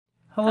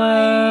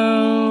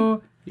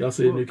Hello. Y'all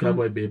see the new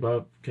Cowboy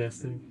Bebop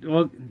casting?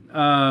 Well,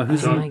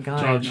 who's Oh my god.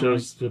 John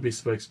chose to be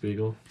Spike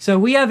Spiegel. So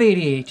we have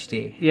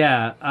ADHD.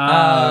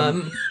 Yeah.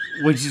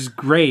 Which is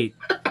great.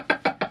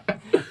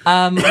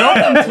 Welcome to...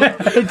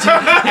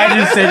 I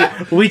just said,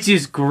 which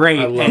is great.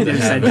 I love the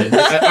habit.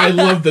 I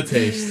love the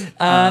taste.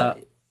 But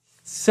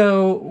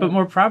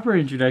more proper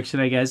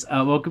introduction, I guess.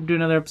 Welcome to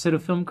another episode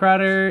of Film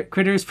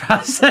Critters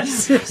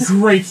Processes.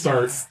 Great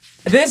start.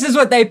 This is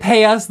what they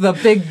pay us the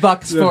big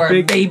bucks for,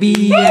 baby.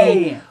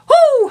 Yeah.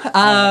 Woo!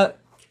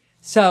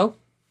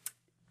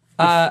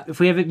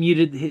 If we haven't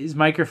muted his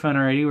microphone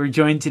already, we're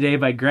joined today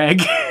by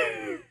Greg.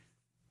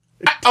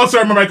 Oh,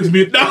 sorry, my mic was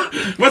muted. No.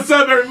 What's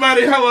up,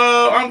 everybody?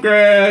 Hello, I'm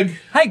Greg.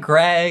 Hi,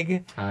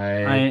 Greg. Hi.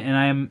 And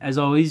I am, as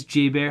always,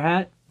 J Bear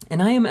Hat.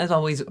 And I am, as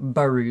always,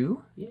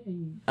 Baru.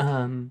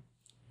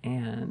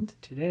 And...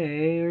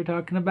 Today we're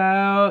talking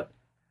about...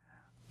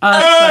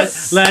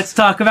 Us. Let's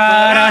talk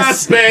about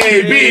us,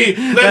 baby.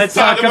 Let's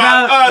talk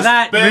about us,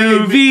 that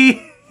baby.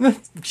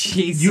 movie.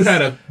 Jesus. You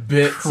had a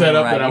bit set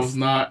up that I was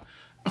not...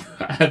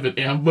 I have an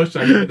ambush.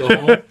 I need to go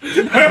home.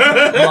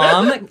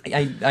 Mom,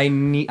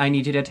 I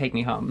need you to take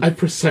me home. I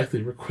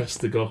precisely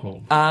request to go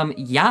home.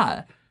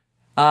 Yeah.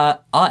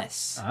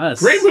 Us.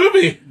 Great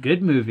movie.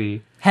 Good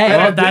movie. Hey.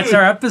 Well, that's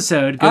our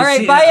episode. Go All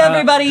right, see- bye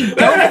everybody.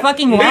 Go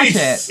fucking watch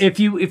Peace. it.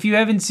 If you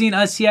haven't seen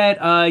Us yet,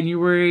 and you're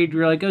worried,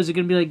 you're like, oh, is it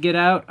gonna be like Get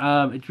Out?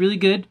 It's really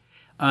good.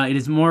 It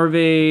is more of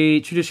a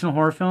traditional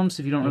horror film,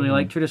 so if you don't really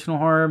like traditional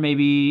horror,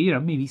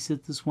 maybe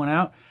sit this one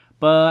out.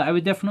 But I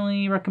would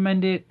definitely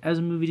recommend it as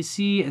a movie to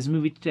see, as a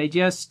movie to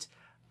digest.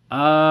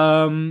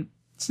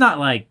 It's not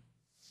like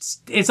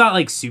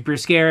super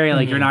scary.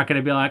 Like you're not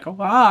gonna be like,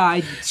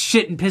 I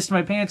shit and pissed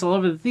my pants all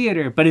over the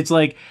theater. But it's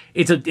like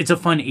it's a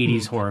fun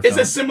 80s horror film.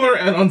 It's a similar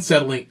and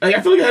unsettling.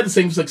 I feel like I had the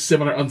same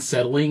similar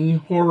unsettling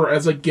horror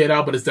as like Get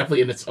Out, but it's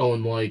definitely in its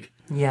own like.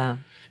 Yeah.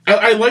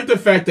 I like the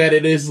fact that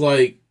it is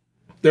like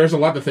there's a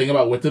lot to think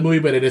about with the movie,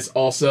 but it is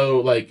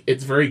also like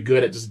it's very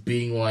good at just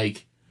being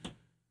like.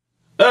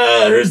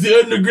 Here's the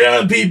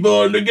underground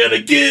people, and they're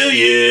gonna kill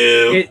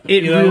you.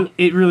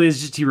 It really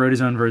is just he wrote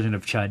his own version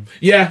of Chud.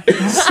 Yeah,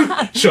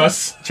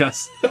 Just.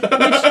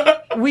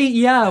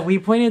 We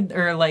pointed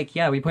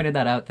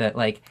that out that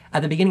like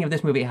at the beginning of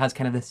this movie it has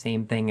kind of the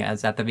same thing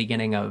as at the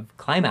beginning of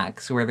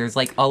Climax, where there's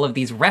like all of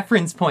these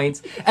reference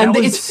points, and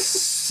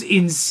it's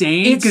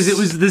insane because it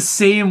was the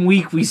same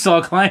week we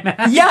saw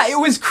Climax. Yeah, it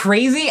was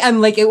crazy,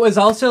 and like it was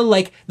also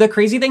like the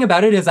crazy thing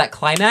about it is that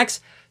Climax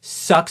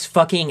sucks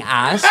fucking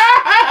ass.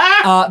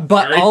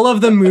 But all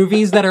of the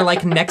movies that are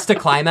like next to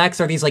Climax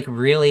are these like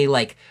really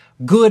like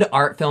good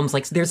art films.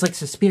 Like there's like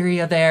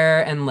Suspiria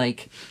there, and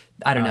like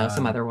I don't know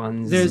some other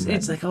ones.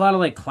 It's like a lot of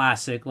like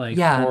classic like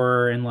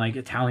horror and like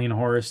Italian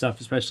horror stuff,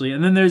 especially.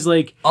 And then there's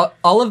like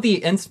all of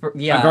the a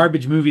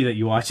garbage movie that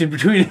you watch in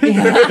between.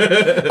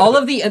 All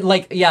of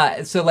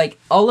the so like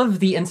all of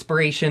the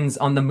inspirations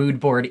on the mood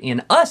board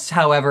in Us,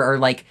 however, are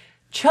like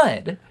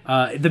Chud.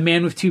 The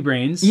Man with Two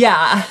Brains.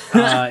 Yeah,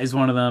 is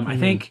one of them. I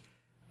think.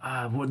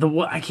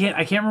 I can't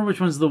remember which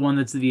one's the one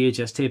that's the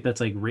VHS tape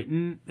that's like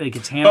written, like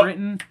it's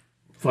handwritten.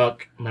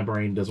 Fuck, my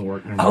brain doesn't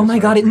work anymore. Oh my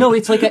god!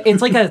 It's like a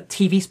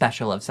TV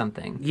special of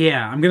something.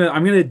 Yeah, I'm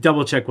gonna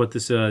double check what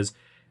this is.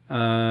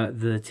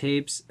 The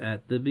tapes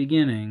at the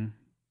beginning.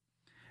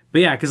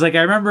 But yeah, because like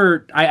I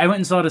remember I went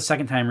and saw it a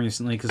second time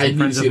recently because I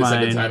friends didn't see of it a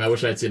mine. second time. I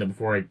wish I had seen it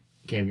before I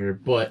came here,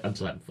 but I'm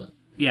still having fun.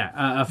 Yeah,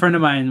 a friend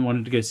of mine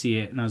wanted to go see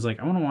it, and I was like,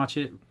 I want to watch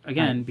it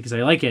again because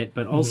I like it,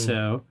 but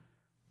also.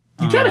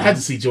 You kind of had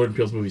to see Jordan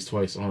Peele's movies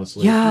twice,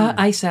 honestly. Yeah,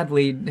 I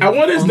sadly. I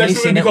want his next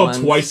movie to be called once.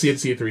 Twice, see it,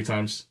 see it 3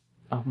 times.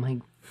 Oh my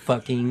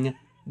fucking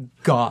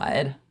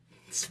god!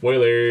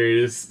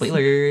 Spoilers.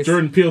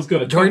 Jordan Peele's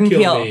gonna Jordan kill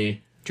Peele.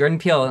 me. Jordan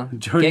Peele.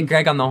 Get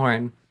Greg on the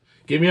horn.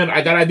 Give me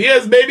I got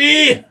ideas,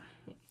 baby.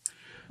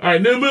 All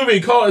right, new movie.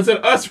 Instead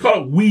of Us,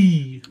 call it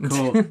We.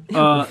 Cool.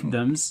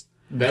 Thems.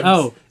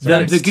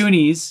 Sorry. The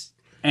Goonies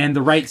and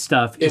The Right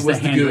Stuff is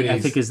was the Goonies. I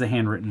think is the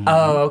handwritten one.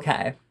 Oh,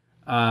 okay.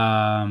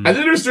 I think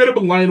there's straight up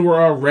a line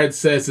where Red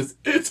says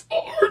it's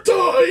our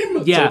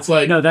time. Yeah, so it's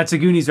like no, that's a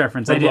Goonies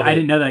reference. I love it.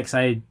 didn't know that because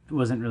I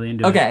wasn't really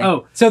into it. Okay.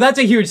 Oh, so that's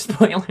a huge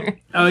spoiler.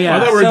 oh yeah. I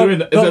thought we were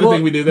doing. Is that the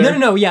thing we do there?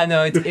 No. Yeah,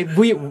 no.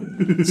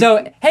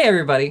 So hey,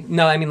 everybody.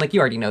 No, I mean like you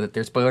already know that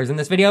there's spoilers in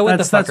this video. What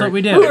the fuck? That's what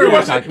we do. Who If are you're we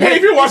watching, talking hey,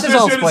 if you're about? watching This is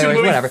this all shit, spoilers.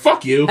 movie, Whatever.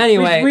 fuck you.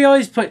 Anyway, We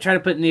always try to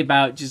put in the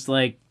about just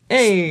like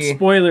hey.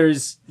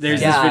 spoilers.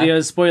 There's Yeah. this video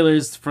of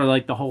spoilers for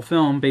like the whole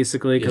film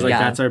basically because like Yeah.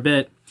 that's our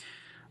bit.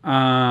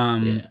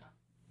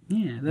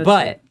 Yeah.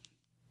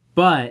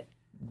 But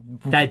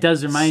that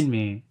does remind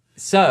me.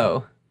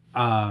 So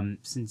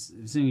Since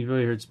you've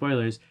really heard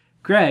spoilers,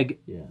 Greg,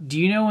 do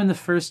you know the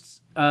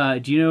first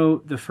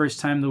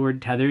time the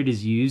word tethered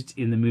is used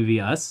in the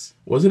movie Us?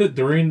 Wasn't it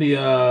during the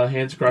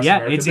Hands Across Yeah,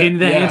 America it's bit? in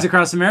the Hands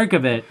Across America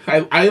bit.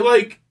 I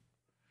like.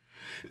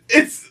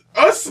 It's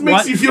Us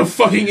makes you feel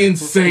fucking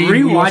insane.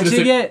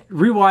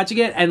 Rewatching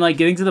it, and like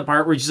getting to the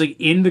part where just like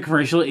in the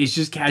commercial, it's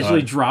just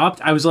casually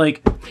dropped. I was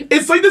like,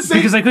 it's like the same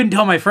because I couldn't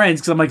tell my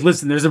friends because I'm like,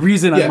 listen, there's a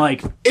reason. I'm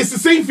like, it's the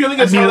same feeling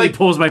as how like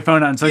pulls my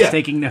phone out and starts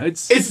taking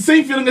notes. It's the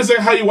same feeling as like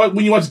how you watch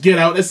when you watch Get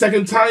Out a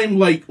second time,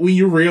 like when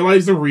you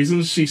realize the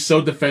reason she's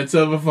so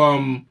defensive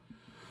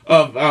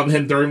of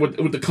him during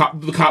with the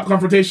cop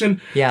confrontation.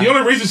 Yeah. The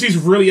only reason she's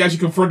really actually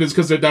confronted is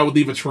because that would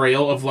leave a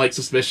trail of like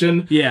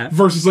suspicion. Yeah.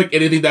 Versus like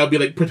anything that would be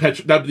like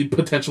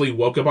potentially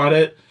woke about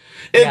it.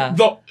 And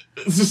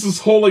it's just this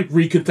whole like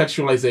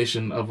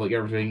recontextualization of like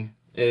everything.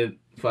 And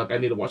fuck, I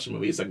need to watch the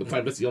movie a second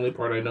time. That's the only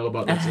part I know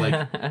about that's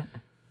like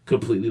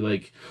completely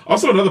like.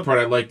 Also, another part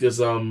I liked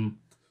is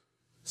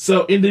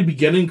so in the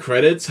beginning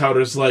credits, how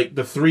there's like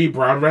the 3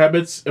 brown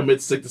rabbits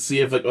amidst like the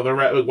sea of like other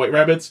white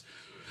rabbits.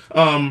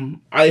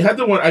 I had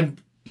the one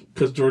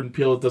because Jordan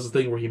Peele does a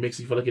thing where he makes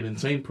you feel like an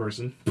insane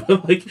person,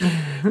 but like,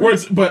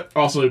 but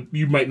also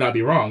you might not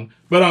be wrong.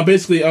 But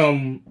basically,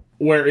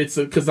 where it's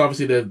because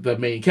obviously the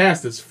main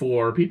cast is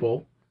 4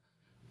 people,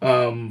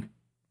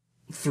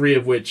 3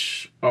 of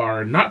which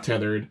are not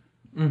tethered.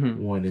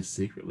 Mm-hmm. 1 is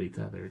secretly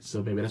tethered,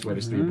 so maybe that's why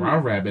there's 3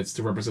 brown rabbits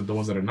to represent the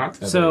ones that are not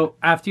tethered. So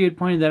after you had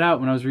pointed that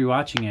out when I was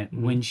rewatching it,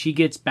 when she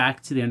gets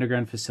back to the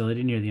underground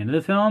facility near the end of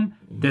the film,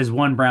 there's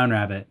 1 brown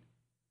rabbit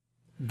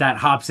that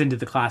hops into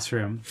the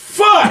classroom.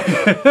 Fuck!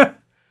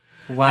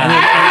 Wow.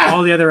 And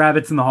all the other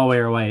rabbits in the hallway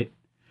are white.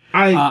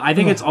 I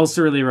think it's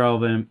also really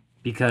relevant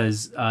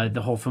because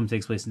the whole film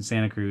takes place in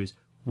Santa Cruz,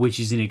 which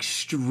is an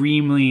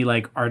extremely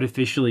like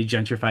artificially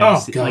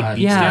gentrified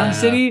beach town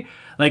city.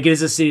 Like it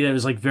is a city that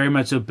was like very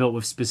much so built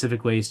with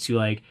specific ways to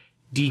like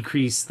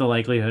decrease the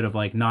likelihood of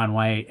like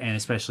non-white and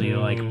especially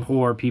like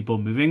poor people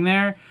moving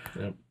there.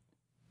 Yep.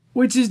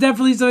 Which is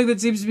definitely something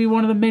that seems to be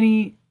one of the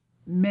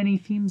many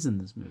themes in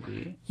this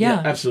movie.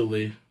 Yeah,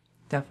 absolutely.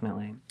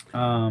 Definitely.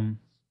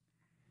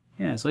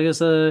 Yeah, so I guess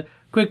a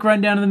quick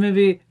rundown of the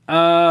movie.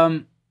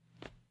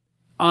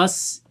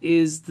 Us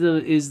is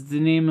the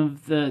name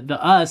of the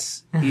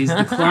us is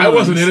the clones. I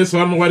wasn't in it, so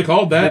I don't know why they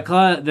called that.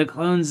 The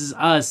clones is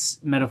us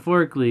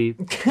metaphorically,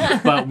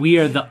 but we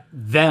are the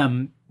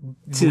them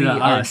to the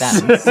us.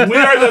 We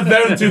are the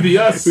them to the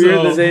us. We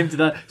are the same to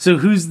the. So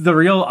who's the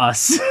real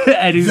us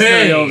and who's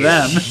the real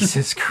them?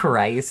 Jesus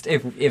Christ!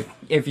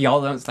 If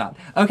y'all don't stop.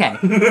 Okay.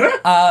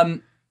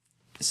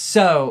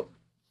 So.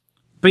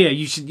 But yeah,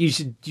 you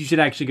should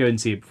actually go and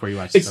see it before you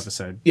watch this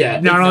episode. Yeah.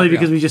 Not only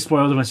because we just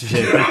spoiled a bunch of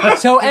shit.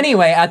 So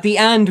anyway, at the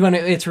end when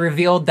it's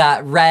revealed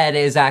that Red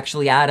is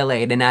actually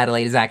Adelaide and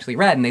Adelaide is actually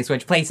Red and they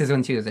switch places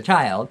when she was a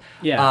child.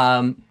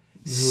 Yeah.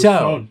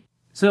 So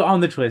on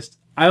the twist,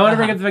 I want to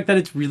bring up the fact that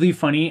it's really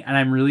funny and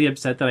I'm really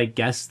upset that I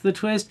guessed the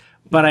twist,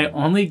 but I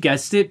only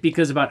guessed it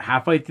because about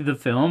halfway through the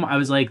film, I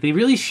was like, they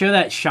really show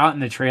that shot in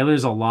the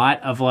trailers a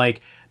lot of like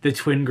the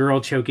twin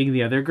girl choking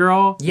the other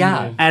girl.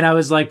 Yeah. And I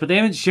was like, but they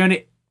haven't shown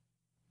it.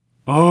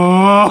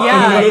 Oh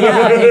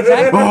yeah,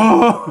 exactly.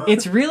 Oh.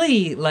 It's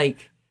really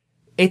like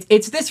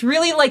it's this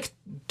really like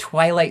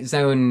Twilight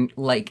Zone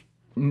like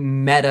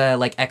meta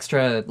like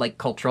extra like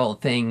cultural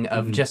thing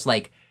of just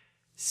like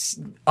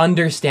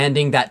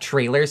understanding that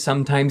trailers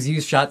sometimes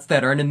use shots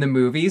that aren't in the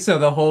movie, so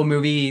the whole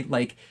movie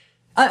like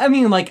I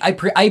mean like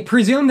I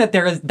presume that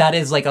that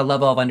is like a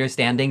level of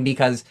understanding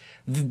because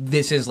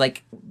this is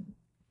like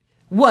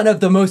one of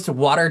the most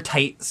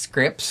watertight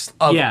scripts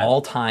of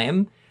all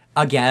time.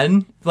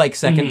 Again, like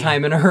second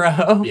time in a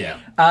row.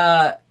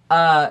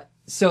 Yeah.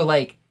 So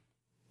like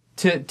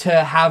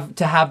to have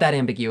that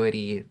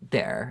ambiguity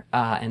there,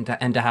 and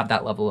to have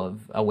that level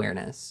of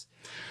awareness.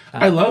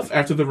 I love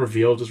after the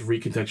reveal, just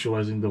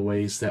recontextualizing the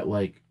ways that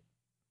like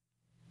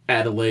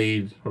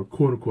Adelaide or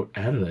quote unquote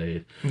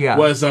Adelaide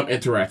was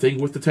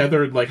interacting with the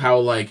tethered, like how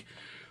like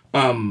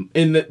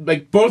in the,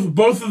 like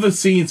both of the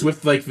scenes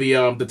with like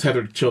the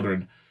tethered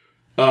children,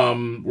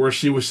 where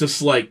she was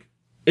just like.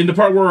 In the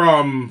part where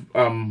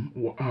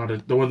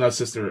the one that's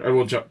sister,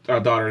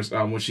 daughters,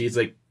 when she's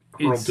like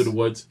hurled through the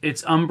woods.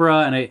 It's Umbra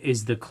and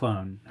is the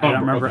clone. I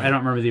don't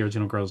remember the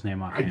original girl's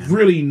name offhand. I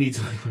really need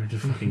to like learn to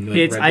fucking.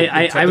 Like,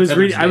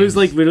 I was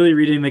like literally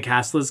reading the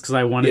cast list because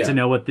I wanted to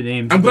know what the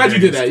names. I'm glad you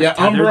did that. Yeah,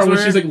 Umbra when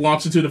she's like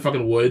launched into the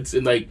fucking woods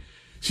and like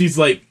she's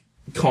like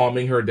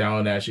calming her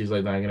down as she's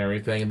like dying and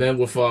everything. And then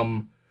with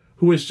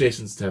who is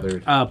Jason's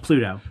tethered?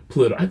 Pluto.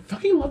 I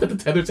fucking love that the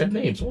tethers have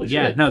names. Holy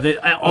shit. Yeah, no,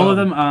 all of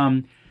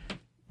them.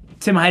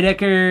 Tim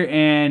Heidecker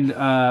and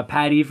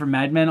Patty from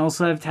Mad Men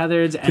also have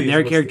tethers, and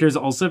their characters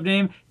also have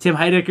name. Tim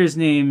Heidecker's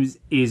name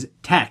is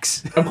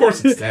Tex. Of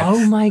course it's Tex.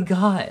 Oh my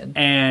god.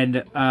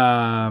 And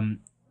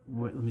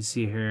let me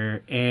see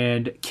here.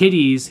 And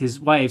Kitty's, his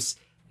wife's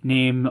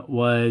name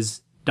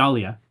was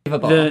Dahlia.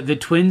 The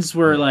twins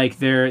were like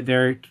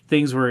their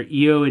things were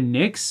Io and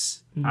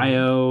Nyx.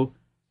 Io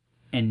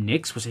and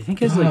Nyx, which I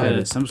think is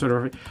like some sort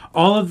of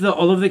all of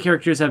the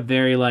characters have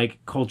very like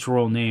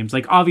cultural names.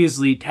 Like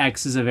obviously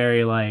Tex is a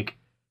very like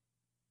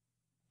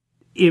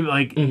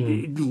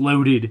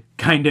loaded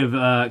kind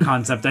of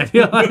concept. I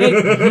feel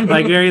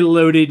like very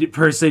loaded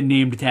person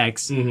named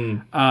Tex.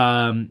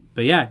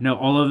 But yeah, no,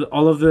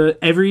 all of the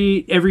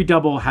every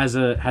double has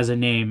a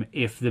name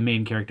if the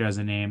main character has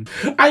a name.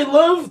 I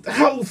love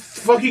how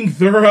fucking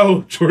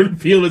thorough Jordan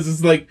Peele is.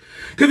 It's like,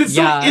 because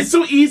it's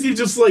so easy to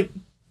just like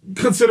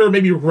consider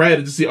maybe Red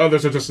and just the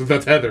others are just the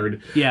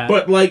tethered. Yeah,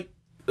 but like.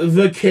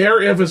 The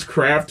care of his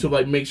craft to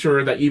like make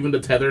sure that even the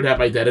tethered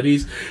have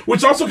identities,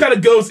 which also kind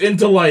of goes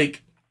into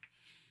like,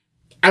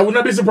 I would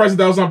not be surprised if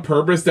that was on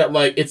purpose. That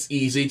like it's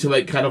easy to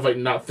like kind of like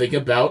not think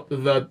about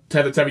the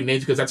tethered having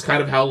names because that's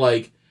kind of how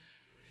like,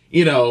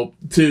 you know,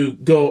 to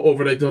go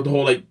over like the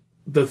whole like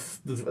the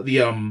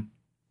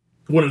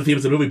one of the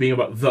themes of the movie being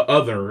about the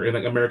other and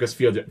like America's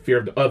fear of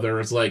the other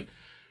is like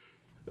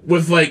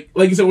with like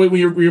you said when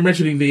you're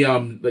mentioning the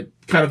like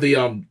kind of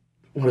the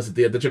what is it,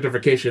 the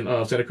gentrification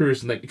of Santa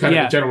Cruz and like kind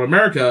of general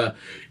America,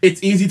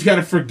 it's easy to kind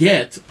of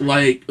forget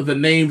like the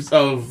names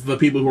of the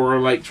people who are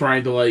like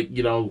trying to like,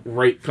 you know,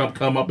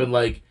 come up and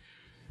like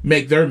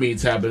make their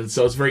means happen.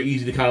 So it's very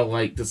easy to kind of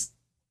like just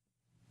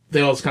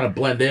they all just kind of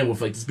blend in with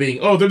like just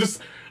being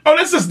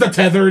that's just the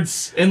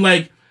tethereds, and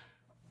like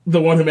the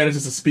one who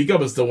manages to speak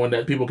up is the one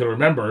that people can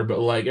remember, but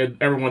like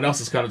everyone else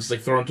is kind of just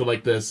like thrown to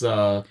like this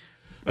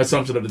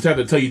assumption of the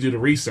tethered until you do the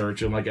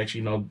research and like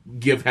actually, you know,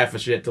 give half a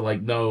shit to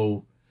like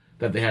know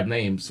that they have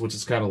names, which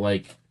is kind of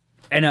like,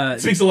 and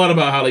speaks a lot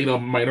about how, like, you know,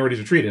 minorities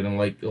are treated in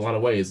like a lot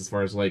of ways, as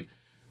far as like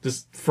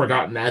just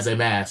forgotten as a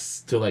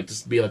mass to like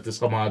just be like this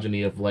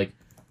homogeny of like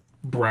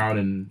brown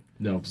and,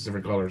 you know, just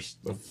different colors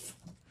of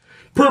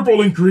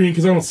purple and green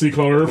because I don't see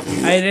color.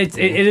 It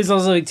is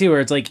also like too where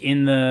it's like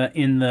in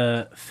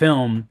the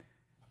film,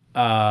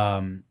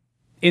 they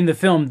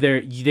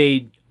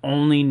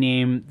only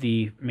name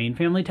the main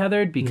family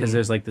tethered because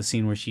there's like the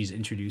scene where she's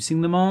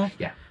introducing them all.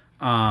 Yeah.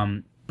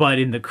 But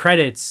in the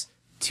credits,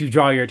 to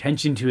draw your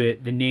attention to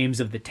it, the names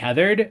of the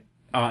tethered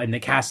and the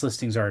cast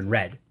listings are in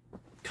red.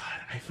 God,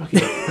 I fucking...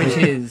 Which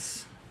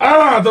is...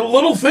 the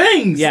little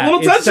things! Yeah,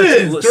 little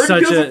touches!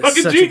 Jordan Peele's a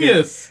fucking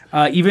genius!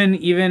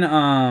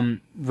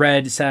 Even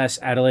Red, Sass,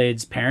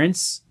 Adelaide's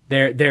parents,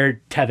 their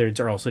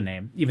tethereds are also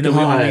named. Even though we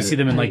only see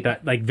them in like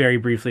that, like very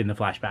briefly in the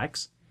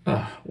flashbacks.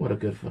 What a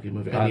good fucking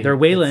movie. They're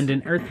Wayland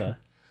and Eartha.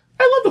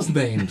 I love those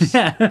names.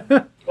 I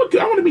want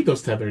to meet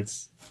those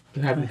tethereds.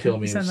 And have them kill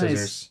me with scissors.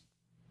 Nice.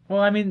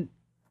 Well, I mean,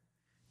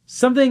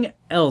 something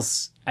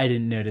else I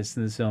didn't notice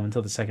in this film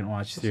until the second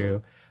watch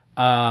through.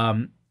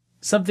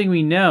 Something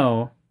we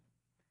know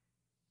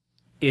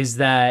is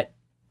that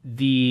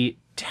the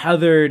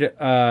tethered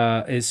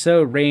is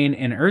so Rain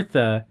and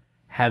Eartha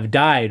have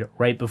died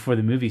right before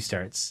the movie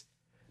starts,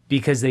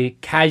 because they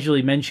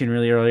casually mention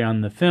really early on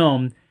in the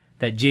film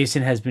that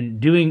Jason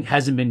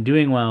hasn't been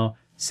doing well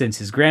since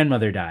his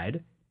grandmother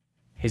died.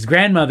 His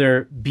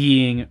grandmother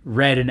being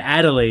Red and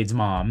Adelaide's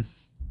mom.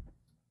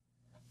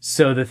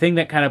 So the thing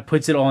that kind of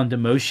puts it all into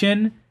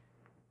motion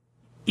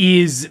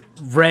is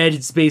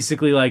Red's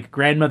basically like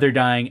grandmother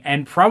dying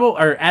and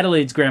or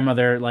Adelaide's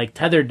grandmother like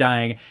tethered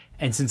dying.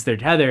 And since they're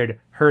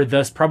tethered, her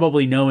thus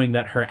probably knowing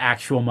that her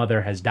actual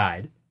mother has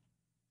died.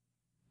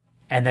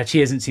 And that she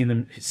hasn't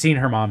seen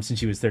her mom since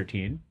she was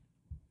 13.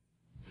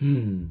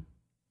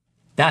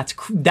 That's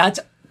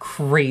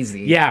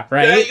crazy. Yeah,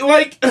 right?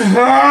 Like,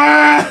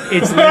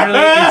 it's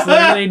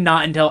literally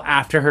not until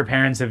after her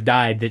parents have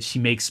died that she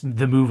makes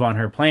the move on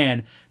her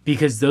plan,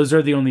 because those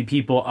are the only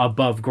people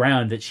above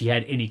ground that she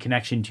had any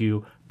connection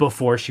to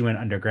before she went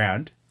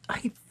underground.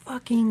 I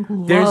fucking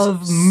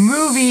love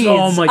movies.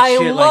 So much I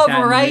shit love like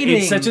that. writing.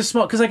 It's such a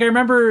small, because like I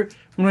remember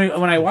when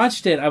I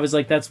watched it, I was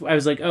like,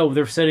 oh,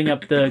 they're setting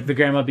up the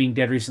grandma being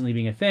dead recently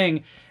being a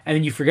thing, and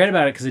then you forget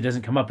about it because it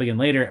doesn't come up again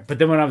later. But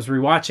then when I was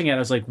rewatching it, I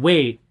was like,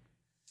 wait,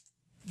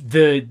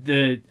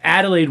 the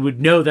Adelaide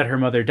would know that her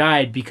mother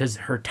died because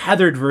her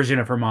tethered version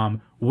of her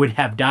mom would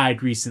have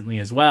died recently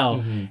as well.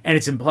 And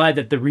it's implied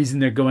that the reason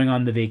they're going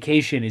on the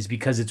vacation is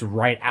because it's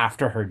right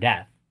after her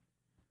death.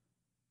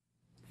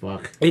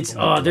 Fuck. It's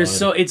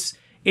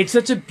it's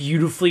such a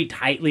beautifully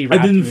tightly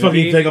wrapped I didn't movie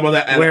fucking think about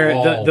that at where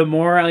all. the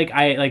more like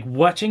I like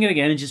watching it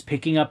again and just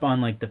picking up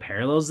on like the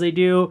parallels they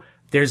do,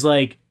 there's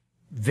like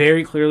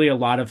very clearly a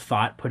lot of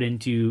thought put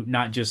into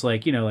not just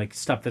like, you know, like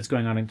stuff that's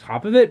going on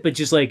top of it, but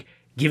just like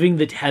giving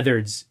the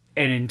tethereds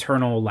an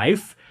internal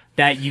life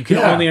that you can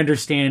only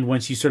understand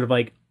once you sort of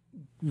like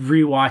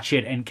rewatch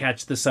it and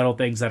catch the subtle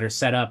things that are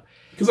set up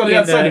Because on the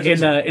outside,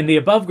 in the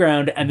above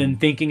ground, and then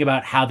thinking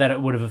about how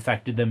that would have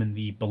affected them in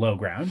the below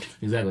ground.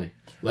 Exactly.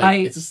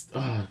 Like, it's just,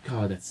 oh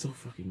god, that's so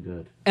fucking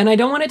good. And I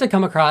don't want it to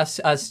come across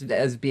us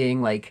as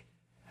being like,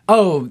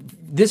 oh,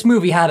 this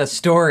movie had a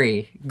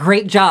story.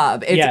 Great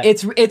job.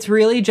 It's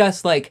really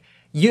just like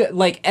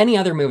any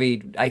other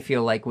movie. I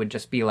feel like would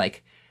just be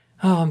like,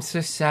 oh, I'm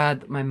so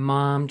sad that my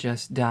mom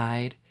just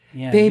died.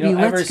 Yeah, baby, you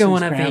know, let's go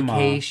on a grandma.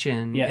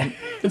 vacation. Yeah,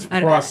 it's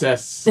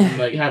process.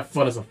 Like have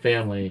fun as a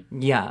family.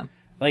 Yeah.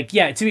 Like,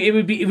 yeah, to me, it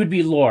would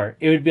be lore.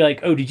 It would be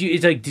like, oh, did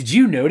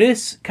you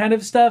notice kind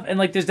of stuff? And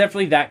like, there's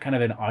definitely that kind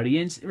of an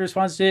audience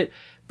response to it.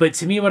 But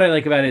to me, what I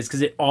like about it is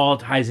because it all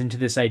ties into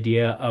this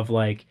idea of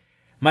like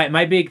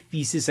my big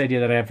thesis idea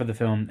that I have for the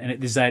film, and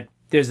it is that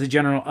there's the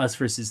general us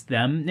versus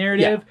them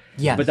narrative,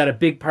 Yes. but that a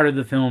big part of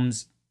the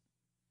film's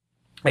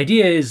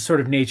idea is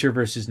sort of nature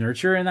versus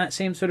nurture in that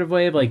same sort of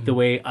way of like the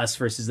way us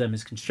versus them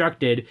is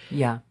constructed.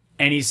 Yeah.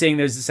 And he's saying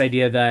there's this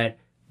idea that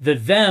the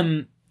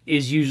them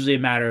is usually a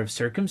matter of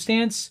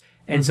circumstance.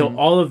 And so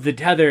all of the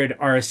tethered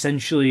are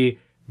essentially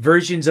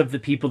versions of the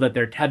people that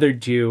they're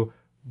tethered to,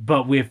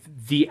 but with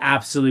the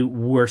absolute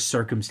worst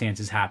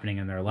circumstances happening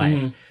in their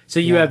life.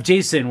 So you have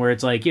Jason, where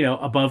it's like,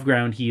 above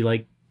ground, he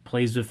like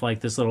plays with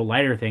like this little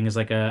lighter thing as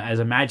like as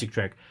a magic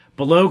trick.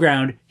 Below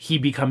ground, he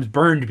becomes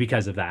burned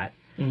because of that.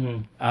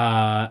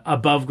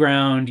 Above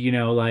ground,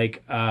 I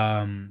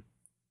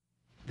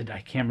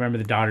can't remember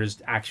the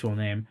daughter's actual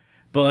name,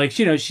 but like,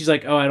 she's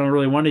like, oh, I don't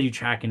really want to do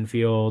track and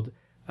field.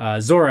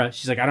 Zora,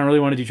 she's like, I don't really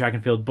want to do track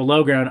and field.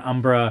 Below ground,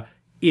 Umbra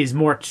is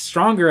more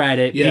stronger at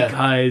it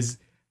because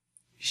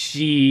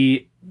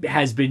she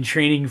has been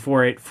training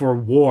for it for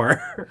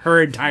war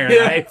her entire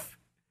life.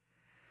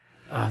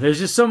 There's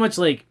just so much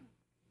like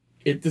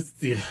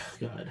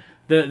God.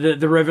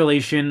 The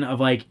revelation of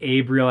like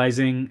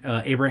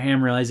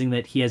Abraham realizing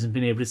that he hasn't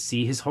been able to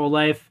see his whole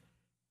life.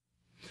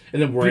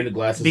 And then wearing the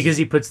glasses. Because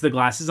he puts the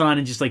glasses on,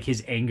 and just like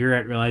his anger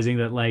at realizing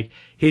that like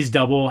his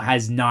double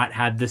has not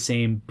had the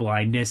same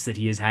blindness that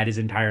he has had his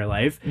entire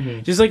life.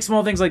 Just like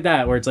small things like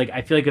that, where it's like,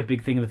 I feel like a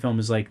big thing in the film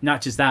is like,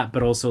 not just that,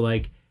 but also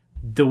like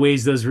the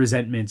ways those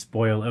resentments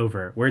boil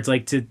over. Where it's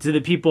like to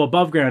the people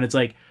above ground, it's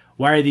like,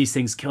 why are these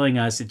things killing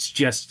us? It's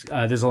just,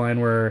 there's a line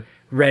where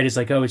Red is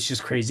like, oh, it's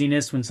just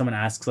craziness. When someone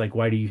asks, like,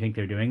 why do you think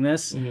they're doing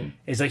this?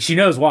 It's like, she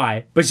knows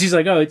why, but she's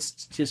like, oh, it's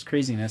just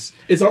craziness.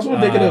 It's also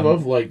indicative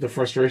of, like, the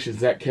frustrations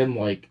that can,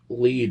 like,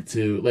 lead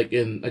to, like,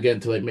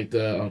 to make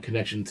the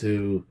connection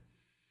to,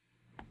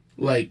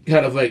 like,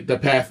 kind of, like, the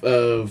path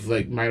of,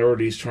 like,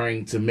 minorities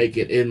trying to make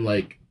it in,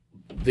 like,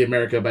 the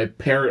America by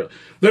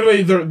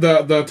literally,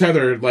 the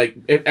tether, like,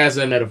 as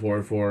a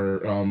metaphor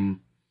for,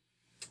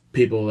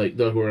 people, like,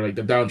 who are, like,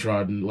 the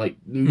downtrodden, like,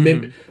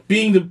 being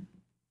the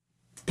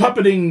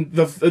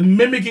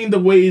mimicking the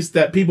ways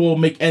that people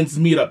make ends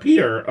meet up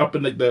here, up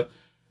in like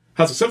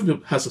how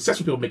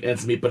successful people make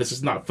ends meet, but it's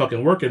just not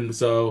fucking working.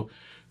 So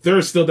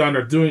they're still down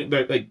there doing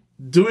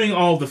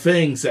all the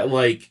things that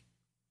like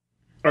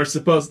are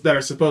supposed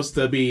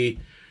to be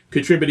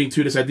contributing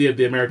to this idea of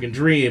the American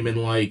dream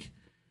and like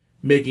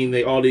making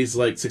all these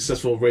like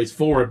successful ways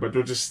forward, but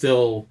they're just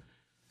still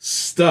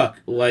stuck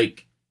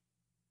like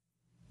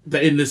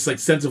in this like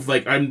sense of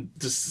like I'm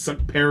just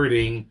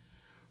parroting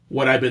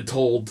what I've been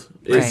told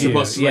is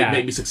supposed to like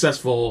make me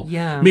successful.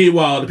 Yeah.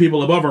 Meanwhile, the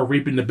people above are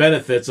reaping the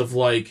benefits of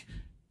are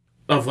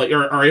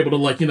able to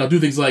like, do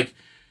things like,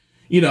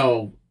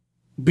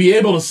 be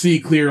able to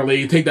see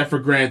clearly and take that for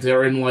granted,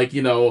 or like,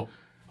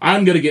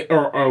 I'm gonna get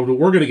or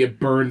we're gonna get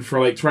burned for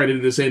like trying to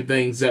do the same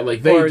things that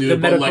like they do,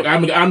 but like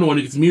I'm the one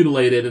who gets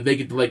mutilated and they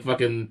get to like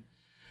fucking.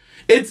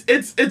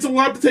 It's a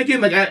lot to take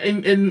in. Like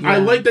I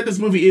like that this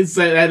movie is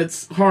at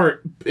its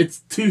heart,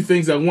 it's two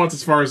things at once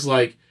as far as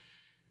like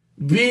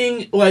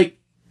being like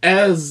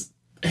as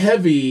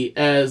heavy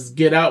as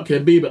Get Out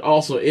can be, but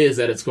also is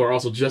at its core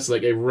also just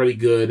like a really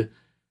good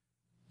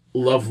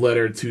love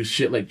letter to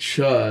shit like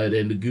Chud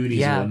and the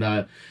Goonies and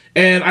whatnot.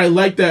 And I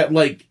like that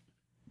like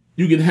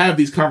you can have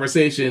these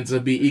conversations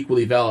and be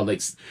equally valid.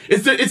 Like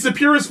it's the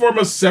purest form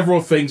of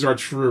several things are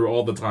true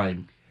all the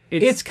time.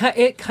 It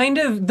kind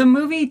of, the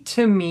movie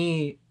to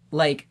me,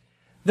 like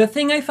the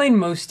thing I find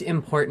most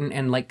important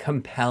and like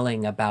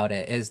compelling about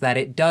it is that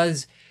it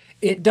does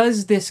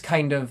this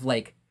kind of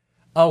like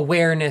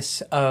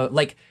awareness of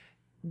like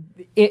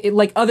it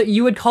like other,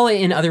 you would call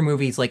it in other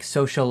movies like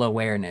social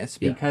awareness,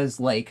 because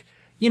like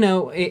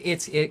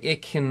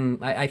it can,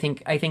 I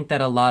think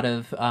that a lot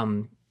of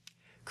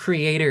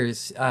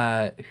creators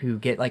who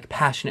get like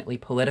passionately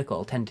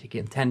political tend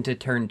to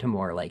turn to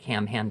more like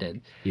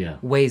ham-handed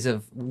ways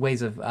of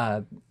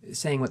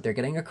saying what they're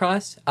getting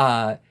across,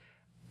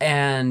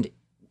 and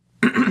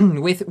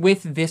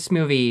with this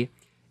movie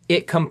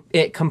it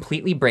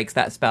completely breaks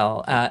that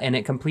spell, and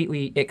it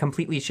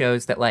completely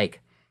shows that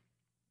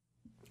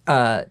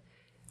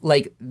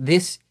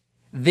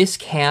this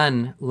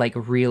can like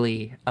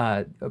really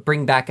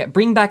bring back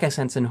a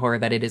sense in horror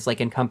that it is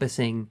like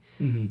encompassing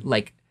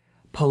like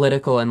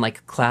political and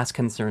like class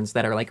concerns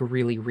that are like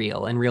really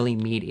real and really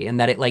meaty, and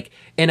that it like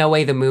in a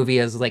way the movie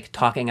is like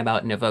talking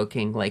about and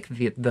evoking like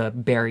the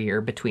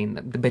barrier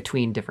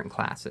between different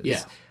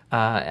classes.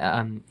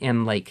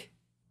 And like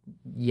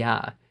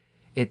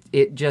it's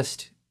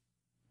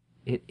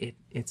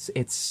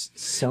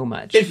so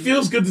much. It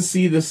feels good to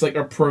see this like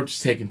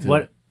approach taken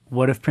to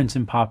what if Prince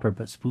and Pauper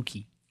but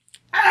spooky?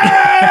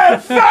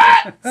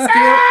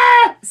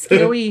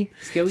 Skilly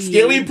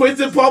Prince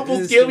and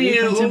Pauper, Skilly.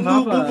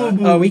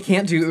 Oh, we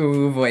can't do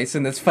ooh voice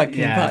in this fucking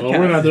podcast. Well,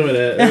 we're not doing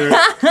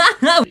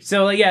it.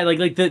 So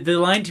like the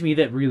line to me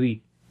that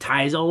really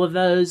ties all of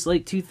those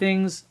like two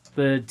things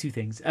is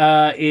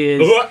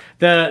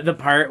the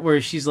part where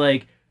she's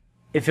like,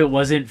 if it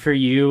wasn't for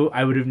you,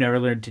 I would have never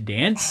learned to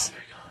dance.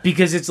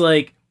 Because it's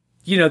like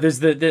there's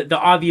the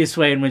obvious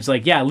way in which,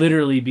 like, yeah,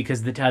 literally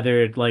because the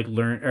tethered, like,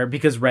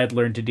 because Red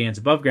learned to dance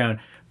above ground.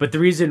 But the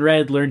reason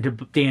Red learned to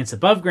dance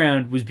above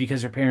ground was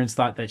because her parents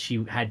thought that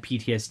she had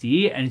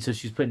PTSD, and so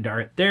she was put into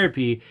art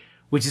therapy,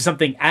 which is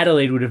something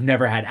Adelaide would have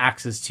never had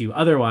access to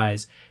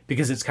otherwise,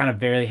 because it's kind of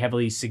very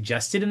heavily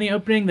suggested in the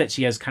opening that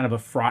she has kind of a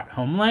fraught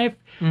home life,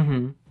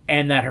 and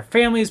that her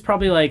family is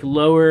probably, like,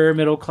 lower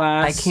middle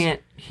class. I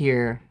can't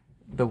hear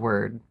the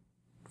word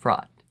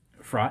fraught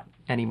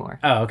anymore.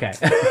 Oh, okay.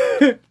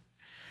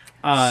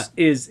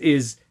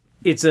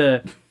 It's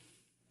a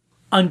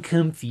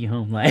uncomfy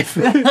home life.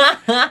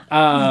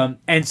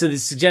 And so the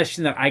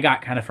suggestion that I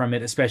got kind of from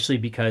it, especially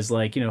because,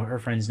 like, her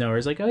friends know her,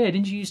 is like, oh yeah,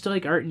 didn't you used to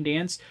like art and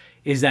dance?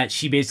 Is that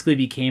she basically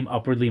became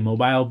upwardly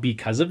mobile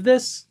because of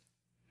this.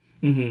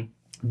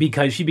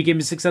 Because she became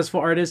a successful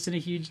artist and a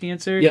huge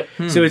dancer. Yep.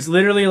 So it's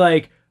literally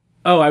like,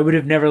 oh, I would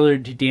have never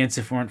learned to dance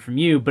if it weren't from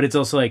you. But it's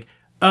also like,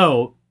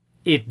 oh,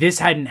 if this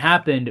hadn't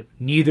happened,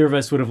 neither of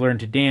us would have learned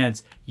to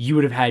dance. You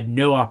would have had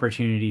no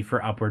opportunity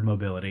for upward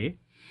mobility.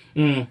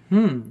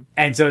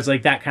 And so it's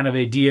like that kind of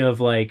idea of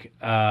like,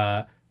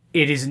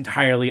 it is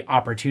entirely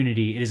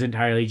opportunity. It is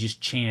entirely just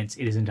chance.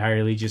 It is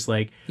entirely just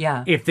like,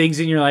 if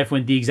things in your life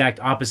went the exact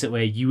opposite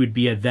way, you would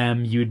be a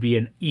them. You would be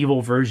an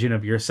evil version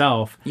of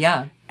yourself.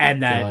 Yeah.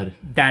 And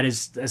that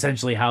is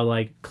essentially how,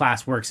 like,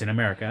 class works in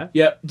America.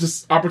 Yep.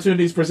 Just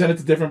opportunities presented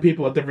to different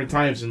people at different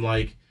times, and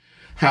like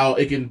how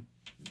it can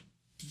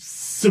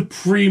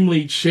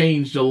supremely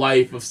change the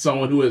life of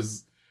someone who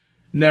has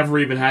never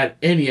even had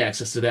any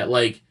access to that.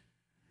 Like,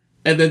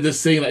 and then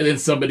this thing, like, then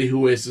somebody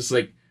who is just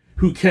like,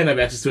 who can have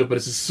access to it, but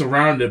it's just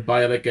surrounded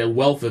by like a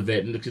wealth of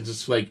it, and it can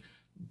just like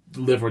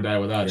live or die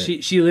without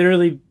it. She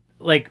literally,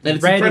 like,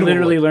 Red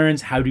literally like,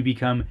 learns how to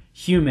become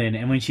human,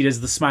 and when she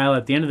does the smile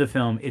at the end of the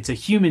film, it's a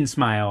human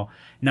smile,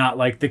 not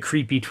like the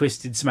creepy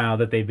twisted smile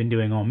that they've been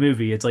doing all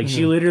movie. It's like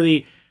she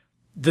literally,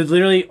 the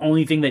literally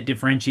only thing that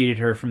differentiated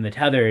her from the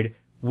tethered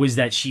was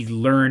that she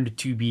learned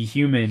to be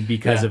human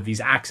because of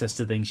these access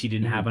to things she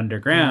didn't have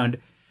underground,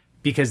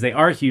 because they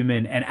are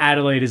human. And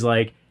Adelaide is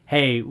like,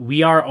 hey,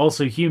 we are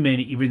also human,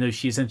 even though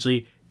she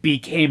essentially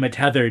became a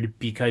tethered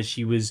because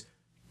she was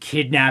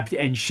kidnapped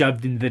and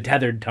shoved into the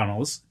tethered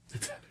tunnels.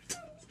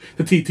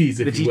 The TTs,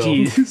 if you will.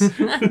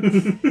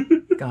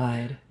 TTs.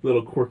 God.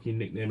 Little quirky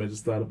nickname I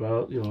just thought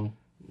about,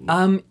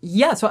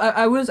 Yeah, so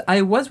I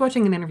was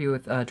watching an interview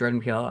with Jordan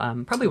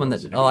Peele, probably one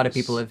that a lot of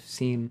people have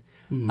seen,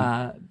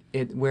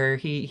 where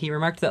he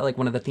remarked that, like,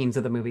 one of the themes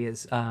of the movie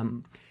is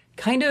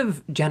kind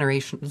of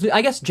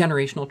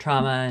generational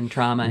trauma and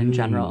trauma in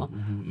general,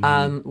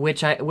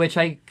 which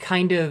I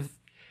kind of,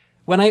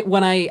 when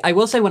I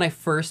will say when I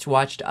first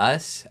watched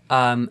Us,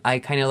 I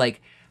kind of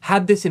like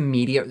had this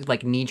immediate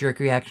like knee-jerk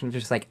reaction of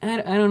just like I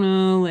don't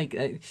know, like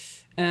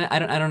I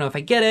don't know if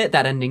I get it.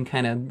 That ending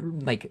kind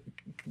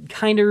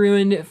of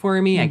ruined it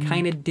for me. I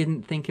kind of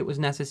didn't think it was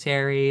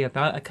necessary.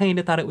 I kind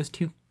of thought it was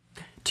too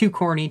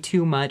corny,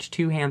 too much,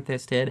 too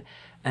ham-fisted.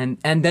 And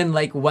then,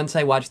 like, once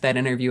I watched that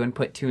interview and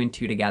put two and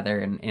two together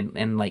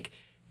and like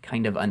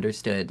kind of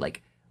understood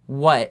like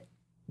what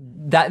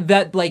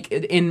that like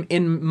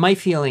in my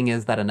feeling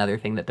is that another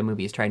thing that the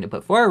movie is trying to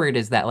put forward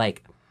is that,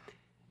 like,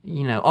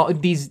 all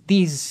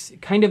these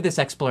kind of this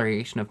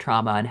exploration of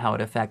trauma and how it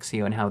affects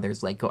you, and how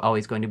there's like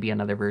always going to be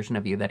another version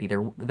of you that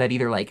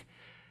either like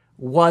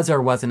was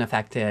or wasn't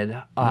affected,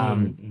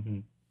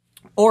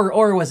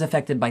 or was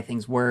affected by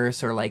things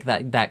worse, or like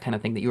that kind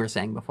of thing that you were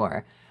saying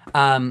before.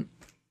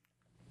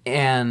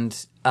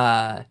 And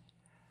I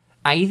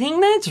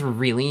think that's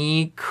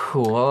really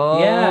cool.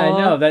 Yeah,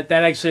 no, that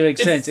actually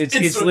makes sense.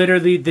 It's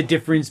literally the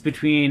difference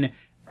between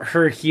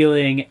her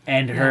healing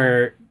and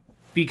her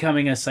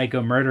becoming a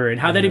psycho murderer, and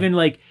how that even,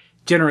 like,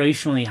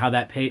 generationally, how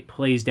that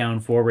plays down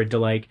forward to,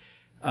 like,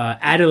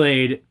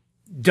 Adelaide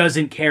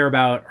doesn't care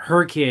about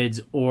her kids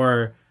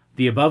or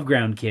the above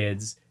ground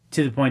kids,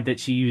 to the point that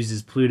she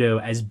uses Pluto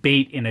as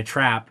bait in a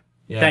trap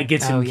that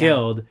gets him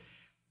killed.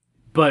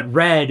 But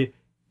Red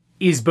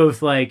is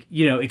both, like,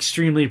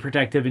 extremely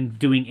protective and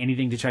doing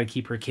anything to try to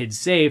keep her kids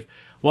safe,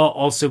 while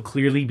also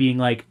clearly being,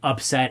 like,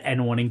 upset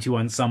and wanting to,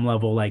 on some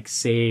level, like,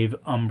 save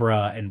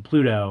Umbra and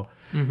Pluto.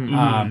 Something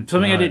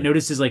I didn't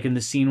notice is, like, in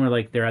the scene where,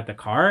 like, they're at the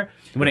car,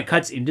 when it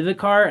cuts into the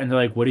car and they're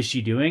like, what is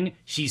she doing?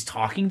 She's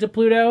talking to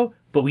Pluto,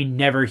 but we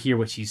never hear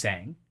what she's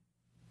saying.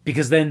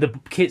 Because then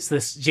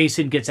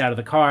Jason gets out of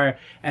the car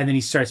and then he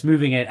starts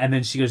moving it, and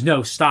then she goes,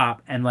 no,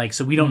 stop. And, like,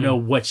 so we don't know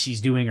what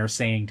she's doing or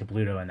saying to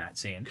Pluto in that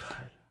scene.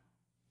 God.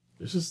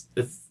 It's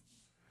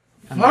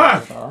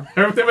fuck!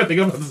 Every time I think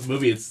about this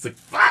movie, it's like,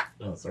 fuck!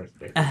 Oh, sorry.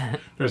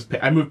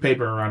 I moved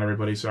paper around,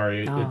 everybody.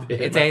 Sorry.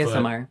 It's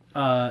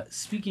ASMR.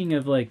 Speaking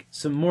of, like,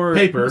 some more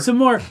paper. Some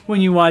more,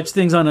 when you watch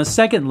things on a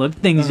second look,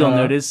 things you'll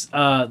notice.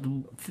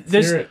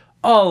 There's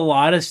a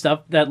lot of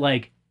stuff that,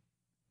 like,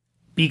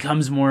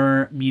 becomes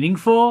more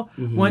meaningful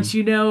once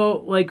you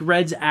know, like,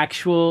 Red's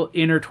actual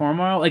inner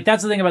turmoil. Like,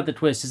 that's the thing about the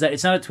twist, is that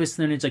it's not a twist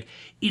and then it's like,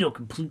 it'll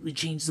completely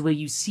change the way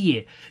you see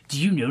it. Do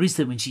you notice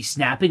that when she's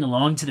snapping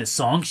along to the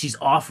song, she's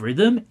off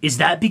rhythm? Is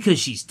that because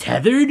she's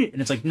tethered? And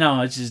it's like,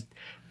 no, it's just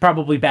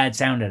probably bad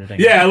sound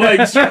editing. Yeah,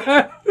 like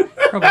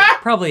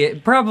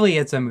Probably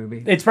it's a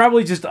movie. It's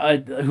probably just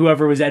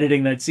whoever was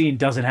editing that scene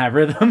doesn't have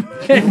rhythm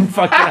and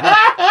fucked it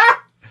up.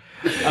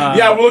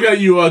 yeah, we're looking at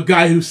you, a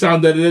guy who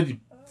sound edited. You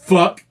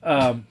fuck.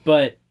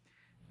 But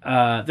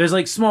there's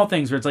like small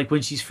things where it's like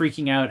when she's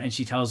freaking out and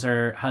she tells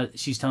her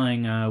she's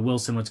telling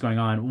Wilson what's going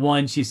on.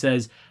 One, she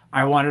says,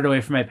 "I wandered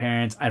away from my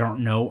parents. I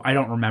don't know. I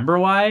don't remember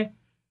why."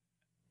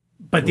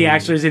 But the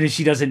actual is in it,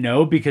 she doesn't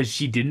know because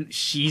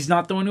she's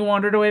not the one who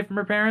wandered away from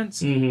her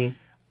parents. Mm-hmm.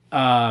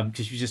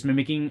 Because she was just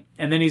mimicking.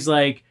 And then he's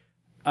like,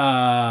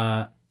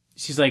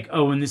 she's like,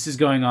 "Oh, when this is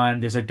going on,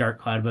 there's a dark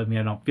cloud above me.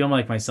 I don't feel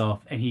like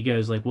myself." And he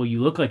goes like, "Well,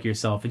 you look like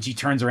yourself." And she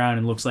turns around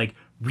and looks like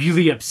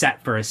really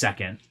upset for a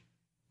second.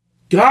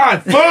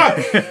 God,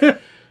 fuck!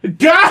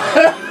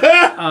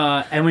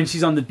 God! And when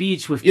she's on the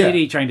beach with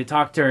Kitty trying to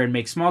talk to her and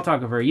make small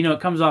talk of her, it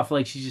comes off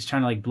like she's just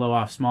trying to like blow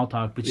off small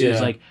talk. But she was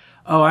like,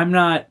 "Oh, I'm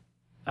not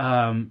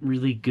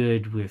really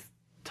good with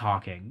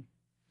talking."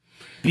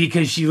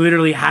 Because she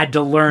literally had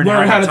to learn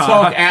how to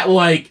talk at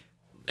like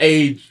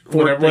age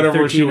whatever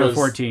 13 she was. or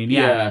 14.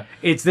 Yeah.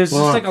 There's just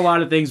like a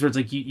lot of things where it's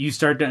like you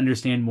start to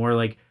understand more.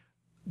 Like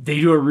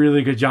they do a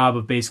really good job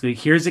of basically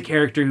here's a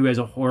character who has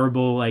a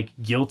horrible like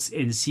guilt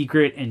and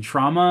secret and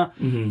trauma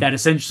that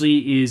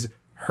essentially is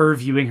her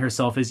viewing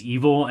herself as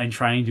evil and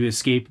trying to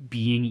escape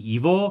being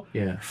evil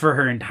for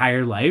her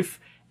entire life.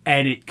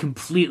 And it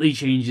completely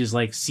changes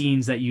like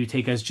scenes that you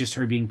take as just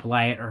her being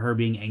polite or her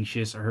being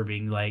anxious or her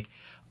being like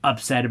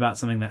upset about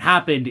something that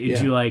happened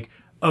into like,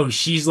 oh,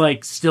 she's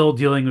like still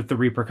dealing with the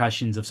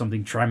repercussions of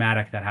something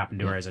traumatic that happened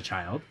to her as a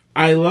child.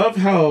 I love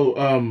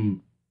how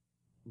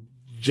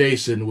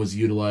Jason was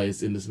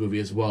utilized in this movie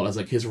as well as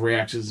like his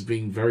reactions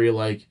being very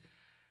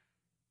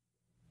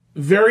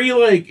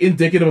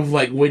indicative of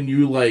like when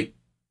you like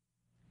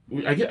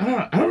I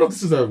don't know if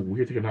this is a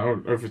weird thing or not,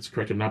 or if it's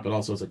correct or not, but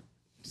also it's like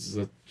this is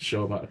a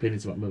show about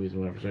opinions about movies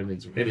and whatever, so and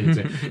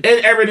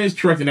everything's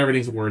correct and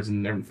everything's words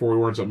and 4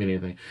 words don't mean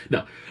anything.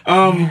 No.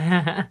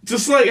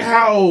 Just like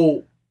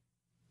how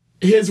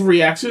his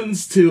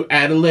reactions to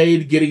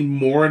Adelaide getting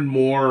more and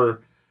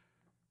more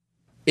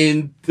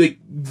in the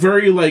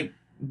very like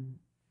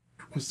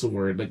what's the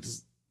word? Like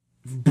just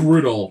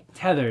brutal.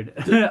 Tethered.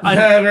 Very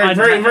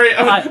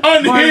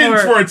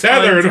unhinged for a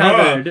tethered,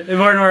 huh?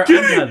 More and more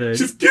untethered.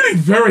 Just getting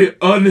very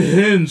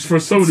unhinged for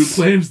someone who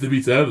claims to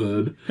be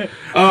tethered.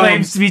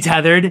 Claims to be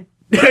tethered.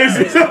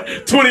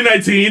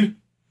 2019.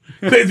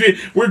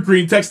 We're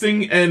green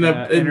texting and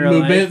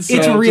movement. So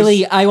it's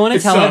really, I want to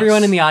tell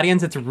everyone in the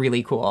audience it's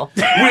really cool.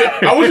 I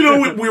want you to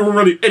know we were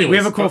really, anyways. We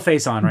have a cool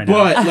face on right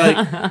now. But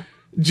like,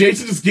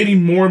 Jason just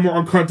getting more and more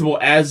uncomfortable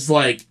as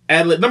like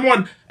Adelaide. Number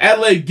one,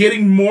 Adelaide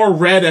getting more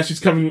red as she's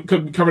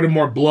covered in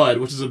more blood,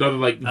 which is another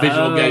like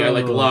visual gag I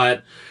like a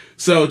lot.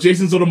 So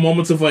Jason's little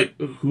moments of like,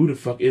 who the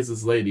fuck is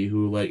this lady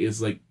who like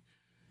is like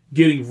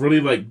getting really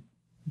like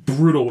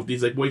brutal with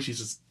these like ways she's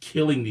just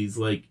killing these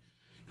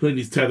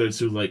tethers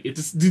who like it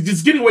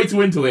just getting way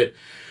too into it.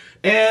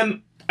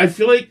 And I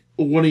feel like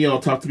one of y'all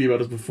talked to me about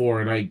this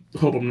before, and I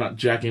hope I'm not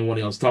jacking one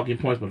of y'all's talking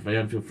points, but if I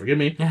am, forgive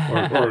me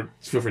or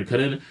feel free to cut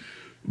in.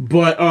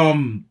 But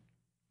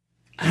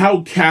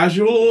how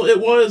casual it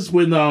was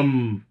when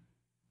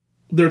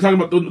they were talking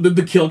about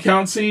the kill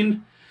count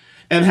scene,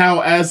 and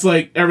how as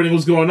like everything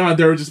was going on,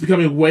 they were just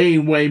becoming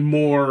way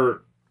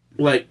more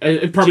like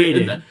probably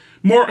jaded.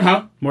 More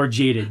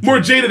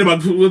jaded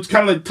about, which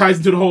kind of like ties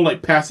into the whole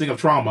like passing of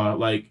trauma,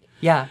 like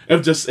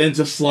of just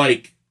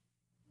like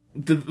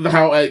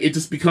how it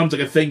just becomes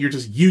like a thing you're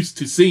just used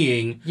to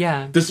seeing,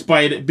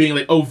 despite it being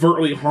like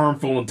overtly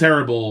harmful and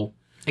terrible.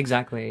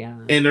 Exactly, yeah.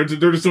 And they're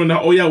just doing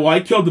that, well,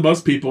 I killed the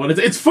most people. And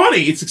it's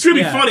funny. It's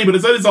extremely funny, but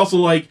it's also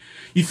like,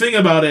 you think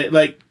about it,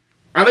 like,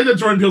 I think that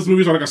Jordan Peele's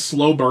movies are like a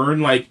slow burn.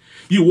 Like,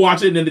 you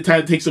watch it and then it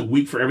kind of takes a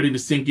week for everything to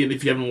sink in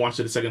if you haven't watched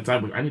it a second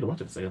time. Like, I need to watch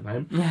it a second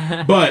time.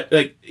 But,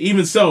 like,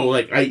 even so,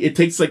 like, it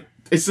takes, like,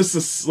 it's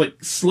just a,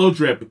 like, slow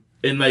drip.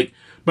 And, like,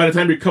 by the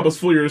time your cup is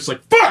full, you're just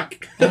like,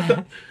 fuck!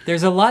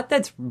 There's a lot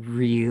that's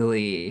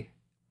really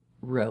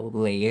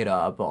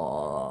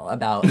relatable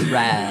about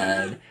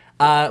Red.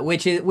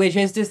 Which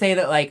is to say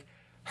that like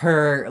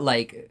her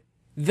like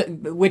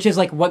which is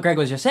like what Greg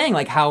was just saying,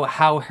 like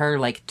how her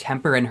like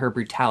temper and her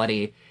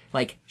brutality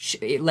like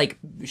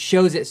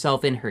shows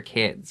itself in her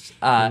kids,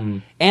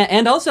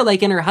 and also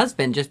like in her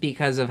husband, just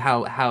because of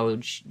how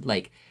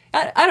like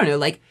I don't know,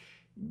 like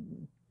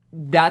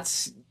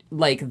that's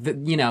like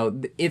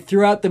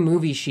throughout the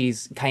movie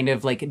she's kind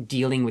of like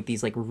dealing with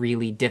these like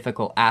really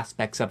difficult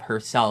aspects of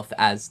herself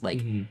as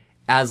like.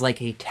 As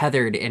like a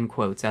tethered in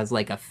quotes, as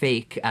like a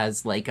fake,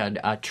 as like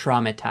a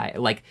traumatized,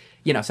 like,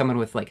 someone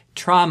with like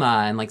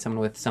trauma and like someone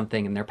with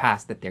something in their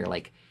past that they're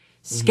like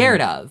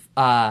scared of,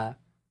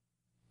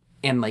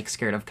 and like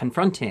scared of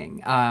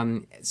confronting.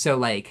 So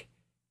like,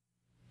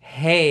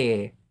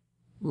 hey,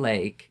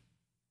 like,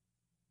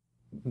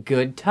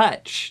 good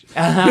touch.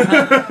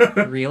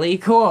 Really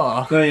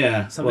cool. Oh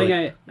yeah.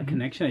 A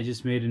connection I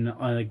just made in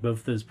on like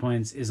both those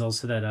points is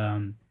also that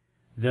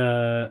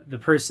the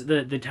person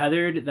the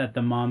tethered that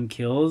the mom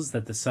kills,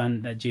 that the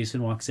son that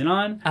Jason walks in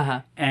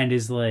on, and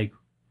is like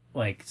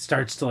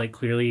starts to like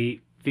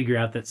clearly figure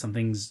out that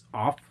something's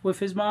off with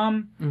his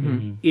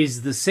mom,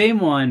 is the same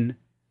one,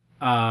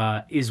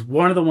 is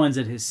one of the ones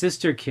that his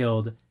sister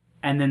killed,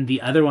 and then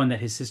the other one that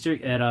his sister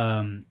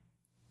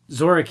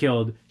Zora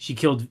killed, she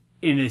killed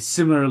in a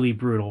similarly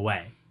brutal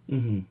way.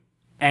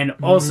 And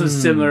also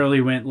similarly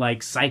went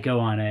like psycho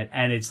on it,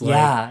 and it's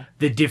like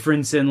the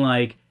difference in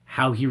like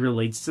how he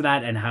relates to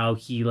that and how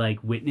he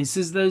like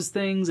witnesses those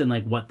things and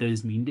like what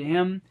those mean to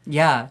him.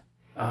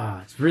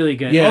 It's really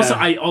good. Yeah.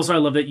 Also I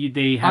love that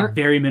they have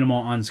very minimal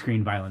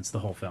on-screen violence the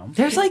whole film.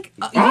 There's like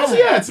honestly,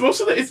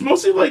 it's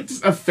mostly like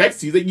just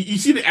affects you. Like, you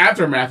see the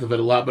aftermath of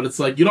it a lot, but it's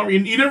like you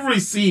never really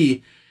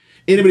see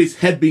anybody's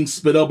head being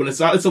split open.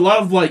 It's a lot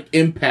of like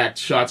impact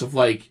shots of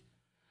like.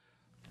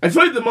 I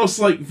feel like the most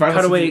like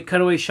violence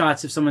cutaway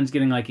shots if someone's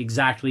getting like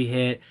exactly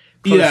hit.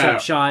 Close-up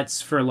shots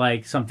for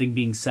like something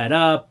being set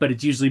up, but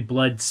it's usually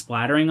blood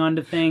splattering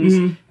onto things,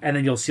 and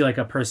then you'll see like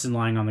a person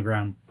lying on the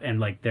ground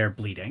and like they're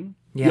bleeding.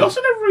 You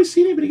also never really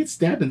see anybody get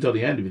stabbed until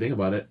the end, if you think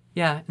about it.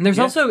 Yeah, and there's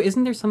also,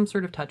 isn't there some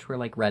sort of touch where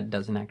like Red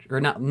doesn't actually,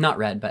 or not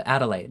Red, but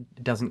Adelaide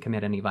doesn't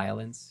commit any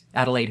violence.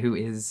 Adelaide, who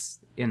is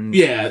in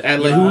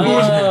Adelaide, who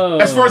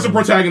was, as far as the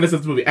protagonist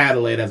of the movie,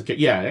 Adelaide as a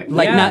kid,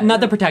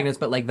 not the protagonist,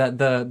 but like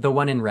the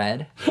one in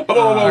Red.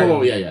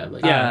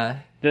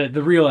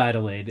 The real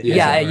Adelaide.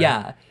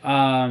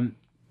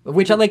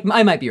 Which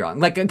I might be wrong.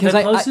 Like, because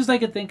the closest I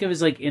could think of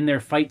is like in their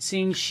fight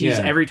scene, she's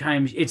every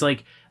time it's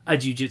like a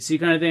jiu-jitsu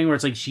kind of thing where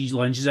it's like she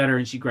lunges at her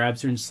and she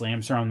grabs her and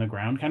slams her on the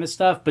ground kind of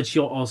stuff, but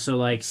she'll also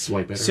like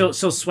swipe at her.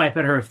 She'll swipe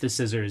at her with the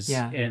scissors,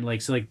 and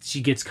like so like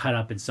she gets cut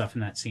up and stuff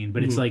in that scene,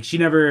 but it's like she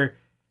never.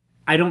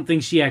 I don't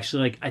think she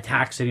actually like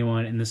attacks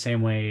anyone in the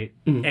same way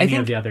any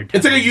of the other.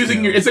 It's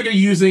like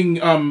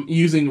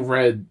using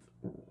Red,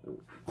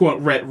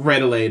 quote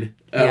Redelaide,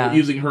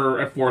 using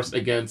her force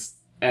against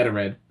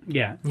Adelaide.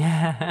 Yeah.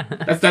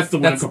 That's the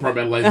one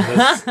compartmentalizing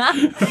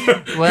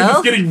this. Well,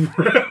 it's getting.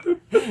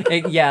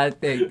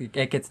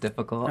 it gets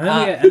difficult.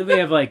 And then we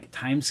have like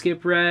Time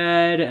Skip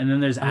Red, and then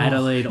there's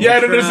Adelaide. Yeah,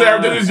 and then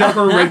there's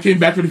Yakko Red came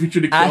back from the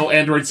future to kill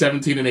Android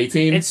 17 and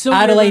 18. It's so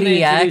Adelaide weird when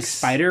they EX.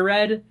 Spider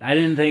Red. I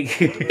didn't think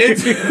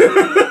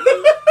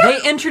They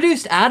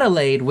introduced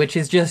Adelaide, which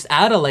is just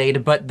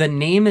Adelaide, but the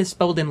name is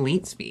spelled in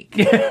Leet speak.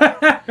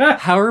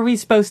 How are we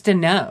supposed to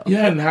know?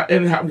 Yeah,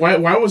 and why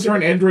was there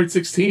an Android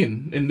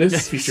 16 in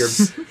this feature?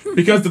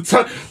 because the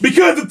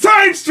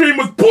time stream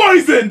was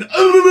poisoned.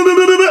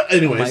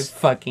 Anyways, Oh my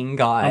fucking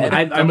god!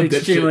 I'm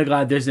extremely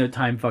glad there's no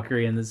time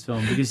fuckery in this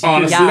film because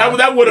honestly,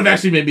 that would have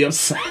actually made me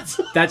upset.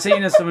 That's how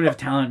you know someone of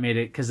talent made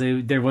it because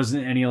there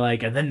wasn't any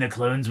like, and then the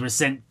clones were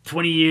sent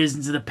 20 years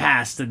into the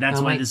past, and that's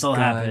why this all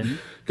happened.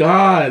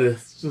 God,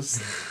 it's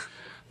just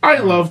I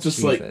love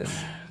just Jesus.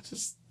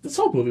 just this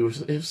whole movie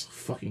was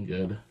fucking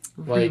good.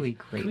 Really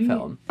great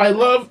film. I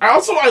love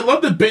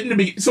the bit in the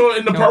beginning. So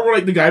in the part where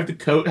like the guy with the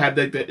coat had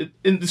like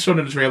shown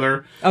in the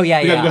trailer. Oh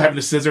yeah, the guy having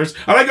the scissors.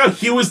 I like how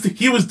he was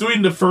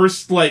doing the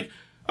first like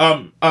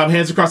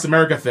Hands Across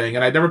America thing,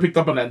 and I never picked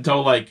up on that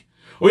until like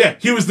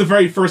he was the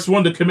very first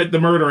one to commit the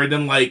murder and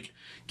then like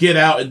get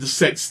out and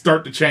just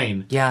start the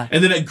chain. Yeah,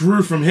 and then it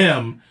grew from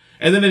him.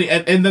 And then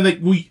like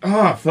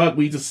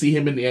we just see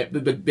him in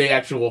the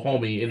actual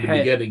homie in the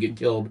beginning get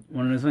killed.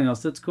 Want to know something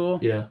else that's cool?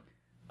 Yeah.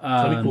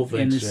 Cool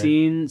things, in the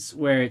scenes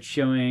where it's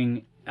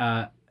showing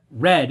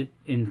Red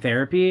in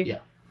therapy,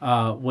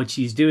 what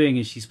she's doing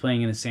is she's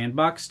playing in a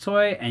sandbox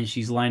toy and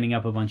she's lining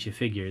up a bunch of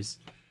figures.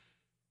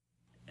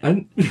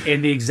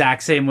 In the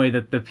exact same way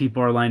that the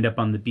people are lined up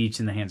on the beach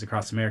in the Hands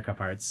Across America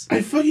parts.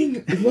 I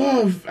fucking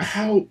love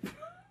how...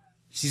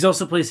 She's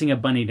also placing a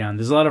bunny down.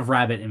 There's a lot of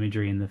rabbit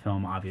imagery in the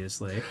film,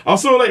 obviously.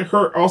 Also, like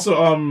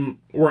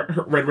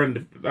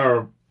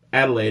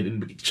Adelaide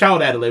and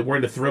Child Adelaide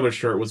wearing the Thriller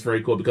shirt was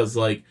very cool because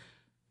like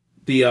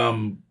the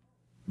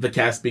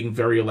cast being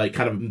very like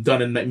kind of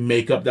done in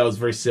makeup that was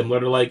very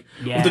similar to like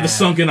with the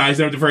sunken eyes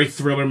there, the very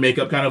Thriller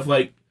makeup kind of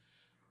like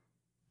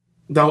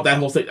that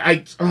whole thing.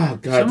 Just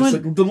like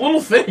the little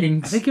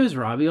things. I think it was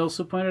Robbie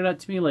also pointed out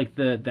to me like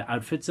the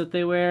outfits that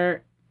they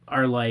wear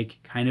are like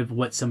kind of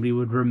what somebody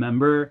would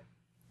remember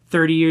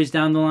 30 years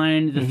down the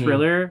line, the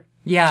Thriller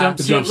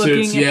jumpsuit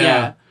looking.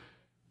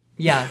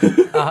 Yeah,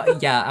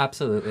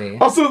 absolutely.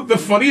 Also,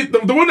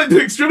 the one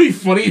the extremely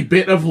funny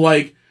bit of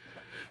like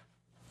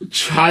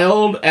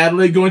Child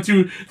Adelaide going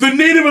through the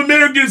Native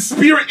American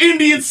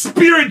Indian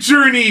spirit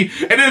journey,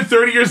 and then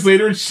 30 years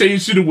later it's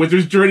changed to the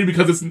Wizard's journey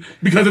because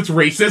it's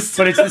racist.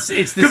 But it's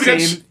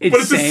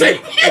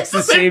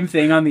the same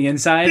thing on the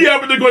inside. Yeah,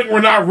 but they're going,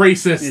 we're not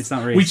racist. It's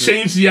not racist. We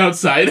changed the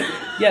outside.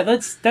 Yeah,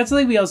 that's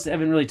something we also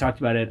haven't really talked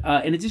about it.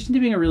 In addition to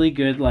being a really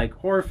good like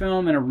horror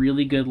film and a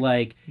really good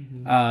like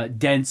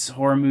dense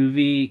horror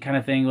movie kind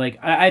of thing, like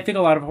I think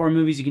a lot of horror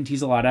movies you can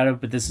tease a lot out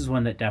of, but this is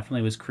one that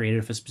definitely was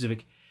created for a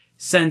specific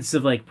sense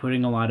of like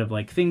putting a lot of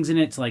like things in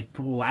it to like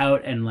pull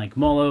out and like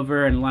mull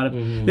over, and a lot of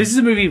this is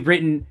a movie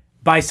written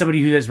by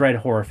somebody who has read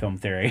horror film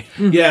theory.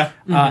 Yeah.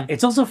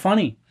 It's also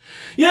funny.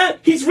 Yeah,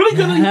 he's really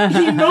good.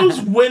 He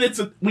knows when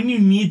when you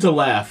need to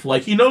laugh.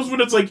 Like, he knows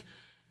when it's like,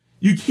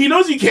 he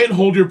knows you can't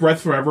hold your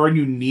breath forever and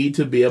you need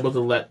to be able to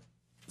let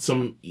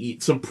some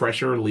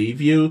pressure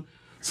leave you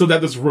so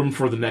that there's room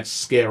for the next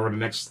scare or the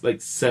next,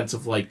 like, sense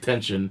of, like,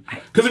 tension.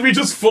 Because if you're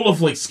just full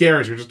of, like,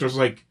 scares, you're just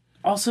like,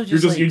 also you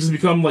just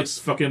become, like,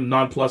 fucking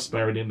nonplussed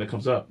by everything that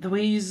comes up. The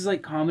way he uses,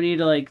 like, comedy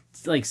to,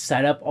 like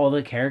set up all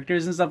the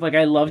characters and stuff. Like,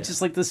 I love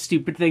just, like, the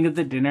stupid thing at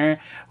the dinner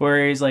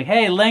where he's like,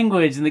 hey,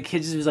 language. And the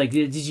kid just was like,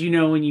 did you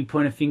know when you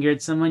point a finger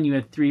at someone, you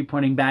have 3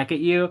 pointing back at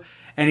you?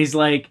 And he's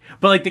like,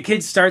 but, like, the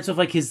kid starts with,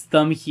 like, his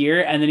thumb here,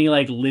 and then he,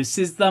 like, lifts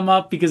his thumb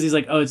up because he's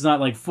like, oh, it's not,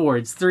 like, 4,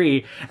 it's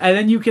 3. And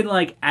then you can,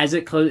 like, as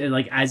it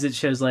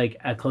shows, like,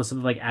 a close-up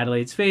of, like,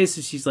 Adelaide's face,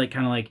 so she's, like,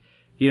 kind of, like,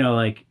 you know,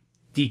 like,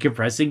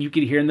 decompressing, you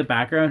could hear in the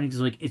background, he's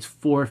like, it's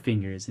 4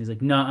 fingers. And he's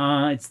like,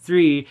 nuh-uh, it's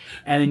 3.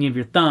 And then you have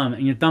your thumb,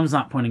 and your thumb's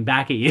not pointing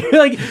back at you.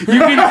 Like, you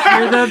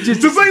can hear them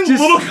just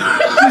little...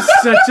 just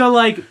such a,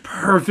 like,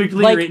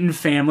 perfectly written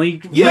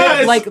family.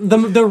 Yeah, like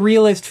the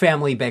realest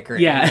family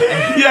bickering. Yeah.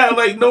 Yeah,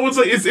 like, no one's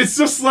like, it's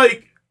just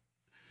like,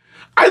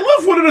 I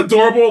love what an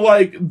adorable,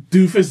 like,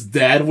 doofus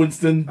dad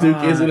Winston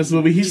Duke is in this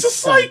movie. He's just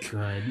so like,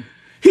 good.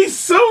 He's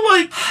so,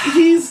 like,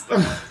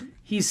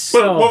 He's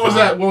so what was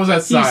that? What was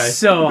that sigh? He's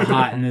so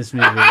hot in this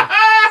movie.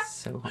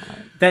 So hot.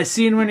 That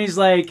scene when he's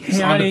like,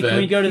 hey, honey, can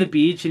we go to the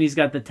beach? And he's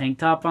got the tank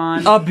top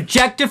on.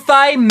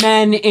 Objectify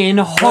men in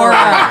horror.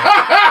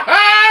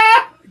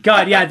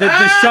 God, yeah, the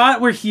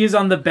shot where he is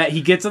on the bed, he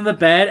gets on the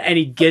bed and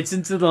he gets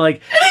into the,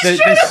 like,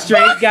 the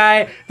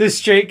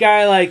straight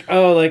guy, like,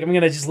 oh, like, I'm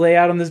gonna just lay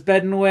out on this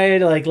bed in a way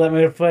to, like, let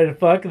my foot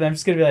fuck, and I'm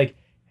just gonna be like,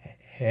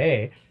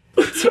 hey.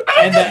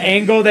 And the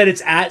angle that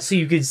it's at, so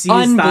you can see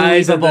his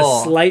thighs and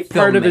the slight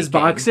part of his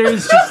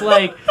boxers, just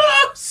like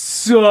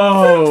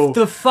so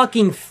the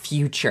fucking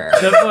future.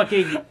 I love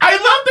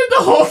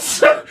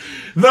that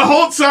the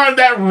whole time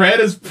that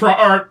Red is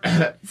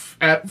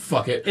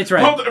fuck it, it's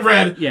Red.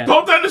 Red. Yeah. The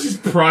whole time that she's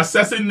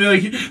processing,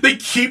 they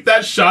keep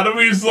that shot of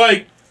me. He's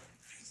like,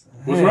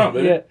 what's wrong,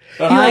 man? Yeah.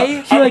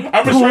 He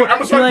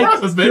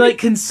like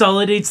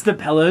consolidates the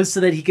pillows so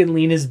that he can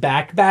lean his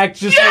back.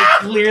 Just like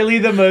clearly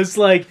the most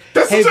like,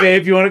 hey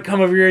babe, you want to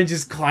come over here and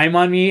just climb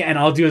on me and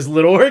I'll do as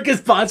little work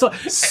as possible.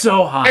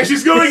 So hot. And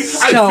she's going,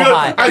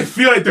 I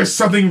feel like there's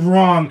something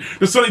wrong.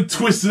 There's something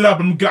twisted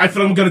up. I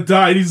feel like I'm gonna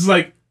die. And he's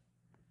like,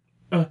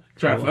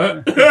 trying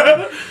to.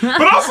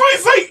 But also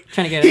he's like,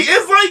 trying to get it. He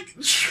is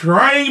like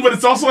trying, but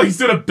it's also like he's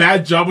doing a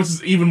bad job, which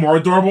is even more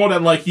adorable.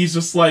 That like he's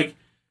just like.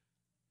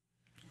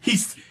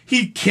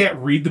 He can't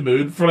read the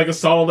mood for like a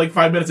solid like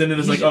 5 minutes, and then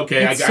it's like,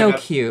 okay, it's so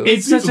cute.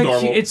 It's such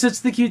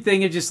the cute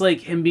thing of just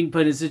like him being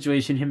put in a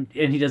situation,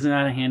 and he doesn't know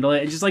how to handle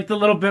it. And just like the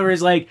little bit where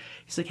he's like,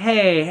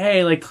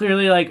 hey, like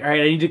clearly like, all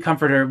right, I need to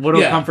comfort her.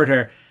 What'll comfort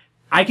her?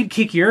 I could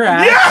kick your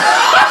ass.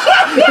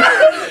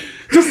 Yeah!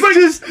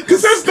 Because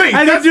there's the thing.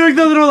 And then doing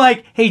the little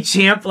like, hey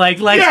champ, like.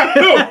 Yeah,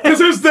 no, because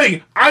there's the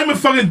thing. I'm a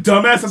fucking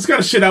dumbass. That's the kind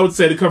of shit I would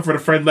say to comfort a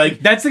friend.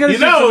 Like, that's the kind of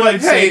shit someone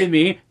would say to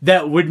me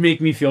that would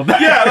make me feel bad.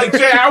 Yeah, like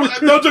Jay,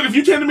 no joke. If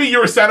you came to me, you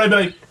were sad. I'd be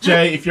like,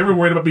 Jay, if you're ever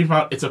worried about being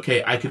found, it's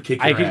okay. I could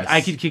kick your ass.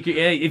 I could kick your.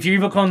 If your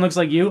evil clone looks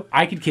like you,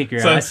 I could kick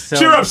your ass. So,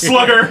 cheer up,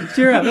 slugger.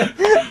 Cheer up.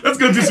 Let's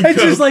go do some.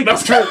 It's just like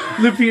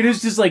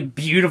Lupita's just like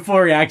beautiful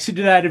reaction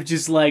to that of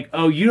just like,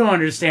 oh, you don't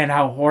understand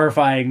how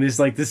horrifying this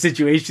like the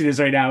situation is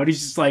right now, and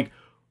he's just like.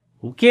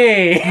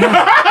 Okay.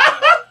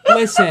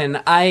 Listen,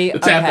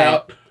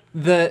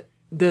 the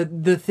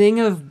thing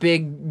of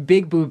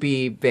big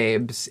booby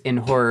babes in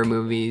horror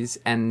movies,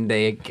 and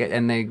they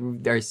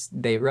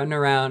run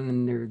around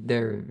and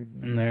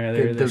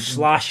they're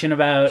sloshing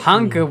about.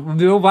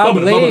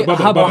 Wobbly,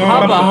 hubba.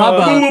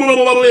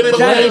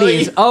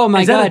 Ladies, oh my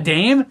god, is that a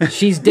dame?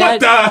 She's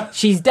dead.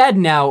 She's dead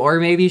now, or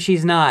maybe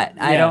she's not.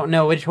 I don't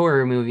know which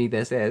horror movie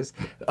this is.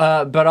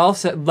 But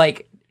also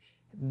like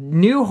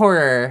new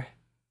horror.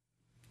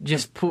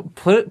 Just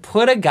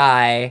put a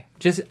guy.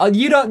 Just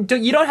you don't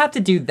have to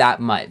do that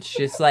much.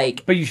 Just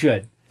like, but you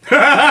should.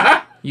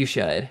 You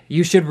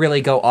should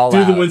really go all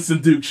out. Do the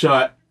Winston Duke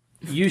shot.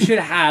 You should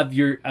have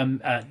your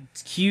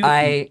cute,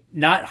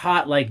 not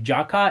hot like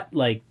jock hot,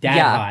 like dad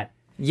hot.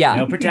 Yeah.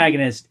 No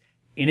protagonist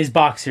in his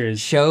boxers.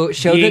 Show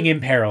being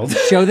imperiled.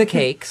 Show the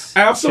cakes.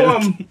 I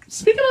also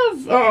speaking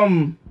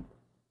of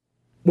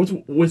what's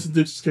Winston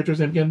Duke's character's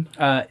name again?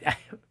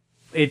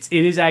 It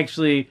is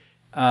actually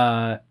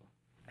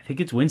I think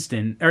it's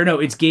Winston. Or no,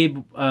 it's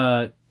Gabe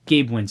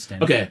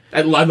Winston. Okay.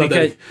 I love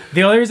that.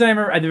 The only reason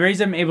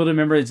I'm able to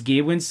remember it's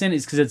Gabe Winston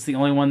is because it's the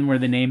only one where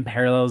the name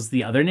parallels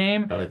the other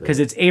name. Because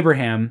it's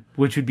Abraham,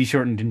 which would be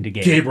shortened into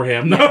Gabe.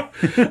 Gabraham, no.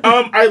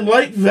 I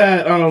like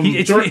that.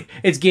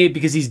 It's Gabe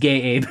because he's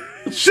gay Abe.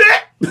 Shit!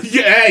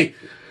 Yeah, hey!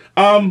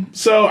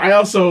 So I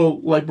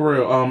also, like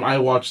Baru, I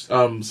watched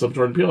some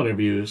Jordan Peele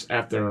interviews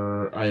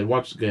after I had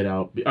watched Get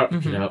Out. Get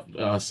Out.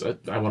 I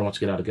want to watch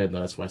Get Out again, though.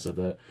 That's why I said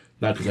that.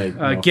 Not because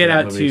I Get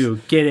Out movies.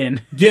 Too. Get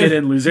in,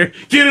 loser.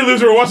 Get in,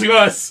 loser. We're watching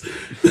us.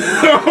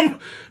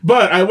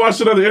 But I watched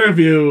another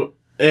interview,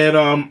 and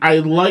I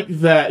like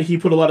that he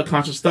put a lot of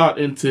conscious thought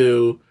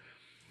into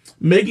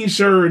making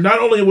sure not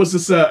only was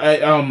this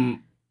a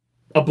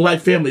black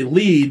family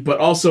lead, but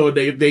also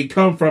they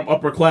come from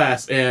upper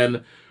class,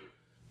 and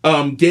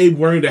Gabe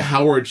wearing the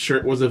Howard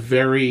shirt was a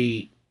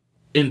very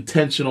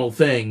intentional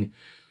thing.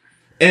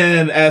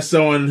 And as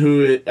someone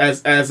who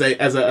as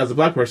a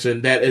black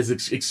person, that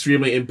is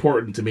extremely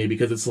important to me,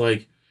 because it's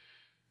like,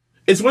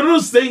 it's one of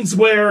those things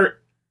where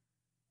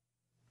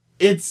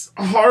it's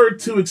hard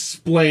to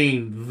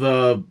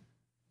explain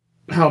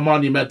how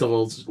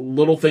monumental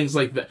little things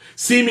like that,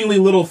 seemingly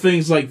little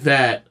things like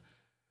that,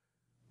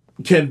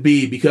 can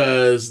be.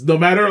 Because no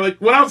matter, like,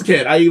 when I was a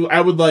kid,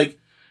 I would, like,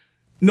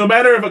 no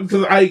matter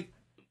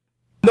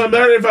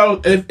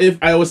if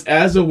I was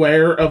as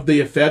aware of the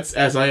effects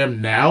as I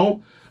am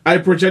now, I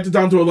projected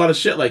onto a lot of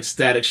shit like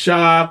Static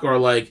Shock, or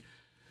like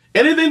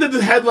anything that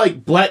had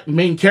like black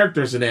main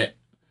characters in it.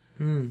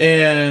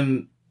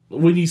 And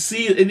when you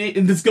see it,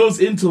 and this goes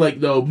into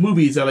like the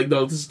movies, I'm like,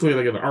 no, this is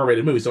clearly like an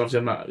R-rated movie, so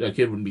obviously a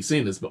kid wouldn't be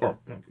seeing this, but or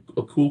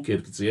a cool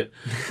kid could see it.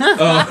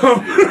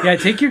 Yeah,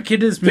 take your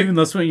kid to this movie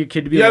unless you want your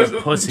kid to be like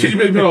a pussy. You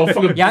want your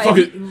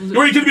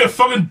kid to be a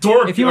fucking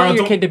dork. If you want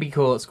your kid to be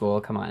cool at school,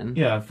 come on.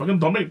 Yeah, fucking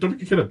don't make your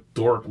kid a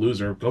dork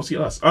loser. Go see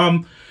us.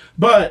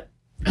 But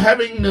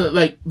having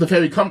the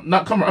family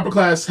not come from upper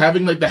class,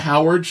 having like the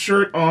Howard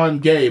shirt on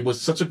Gabe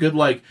was such a good,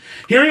 like,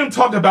 hearing him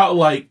talk about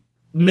like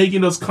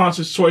making those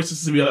conscious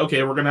choices to be like,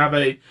 okay, we're gonna have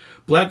a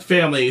black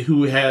family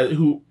who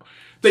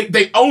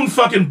they own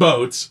fucking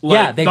boats. Like,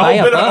 yeah, they buy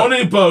a boat.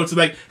 Owning boats, and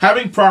like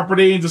having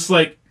property, and just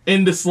like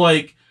in this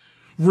like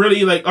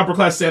really like upper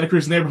class Santa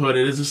Cruz neighborhood.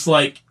 It is just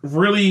like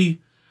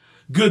really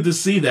good to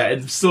see that,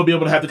 and still be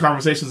able to have the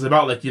conversations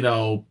about like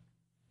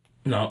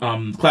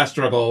class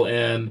struggle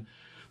and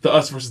the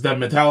us versus them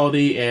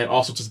mentality, and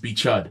also just be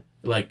chud.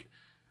 Like,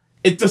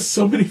 it does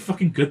so many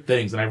fucking good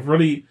things, and I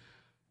really.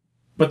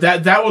 But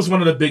that was one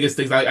of the biggest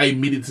things I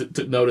immediately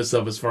took notice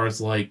of, as far as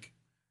like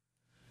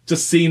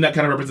just seeing that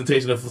kind of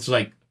representation of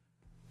like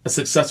a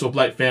successful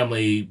black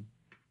family,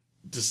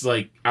 just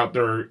like out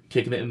there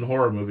kicking it in a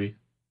horror movie.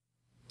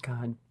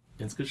 God,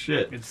 it's good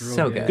shit. It's really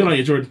so good. Good on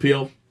you, Jordan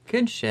Peele.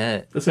 Good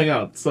shit. Let's hang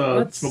out.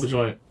 Let's smoke a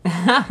joint.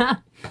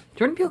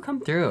 Jordan Peele,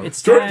 come through.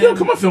 It's Jordan time, Peele,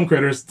 come on, Film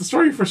Creators. The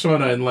story for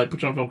Shona, and like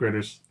put you on Film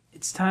Creators.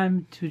 It's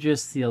time to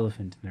address the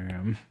elephant in the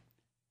room.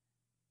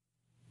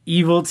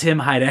 Evil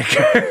Tim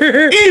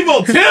Heidecker.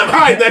 Evil Tim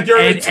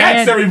Heidecker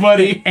attacks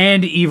everybody.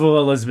 And evil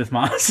Elizabeth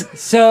Moss.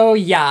 So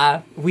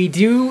yeah, we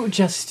do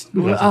just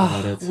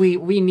it?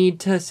 we need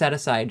to set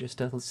aside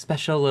just a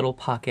special little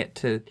pocket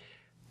to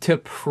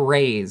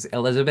praise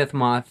Elizabeth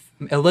Moss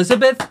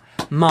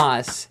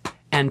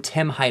and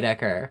Tim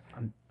Heidecker.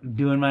 I'm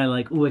doing my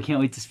I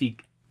can't wait to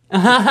speak.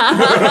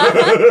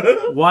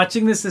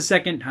 Watching this the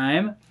second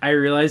time, I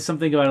realized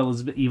something about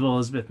evil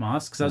Elizabeth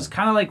Moss, because I was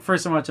kind of like,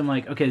 first time watching, I'm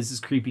like, okay, this is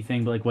a creepy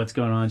thing, but like, what's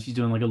going on? She's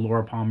doing like a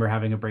Laura Palmer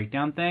having a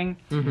breakdown thing.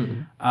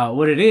 Mm-hmm.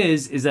 What it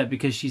is that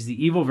because she's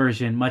the evil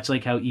version, much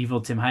like how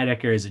evil Tim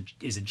Heidecker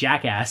is a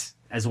jackass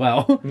as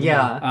well.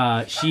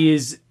 Yeah. She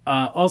is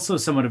also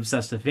somewhat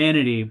obsessed with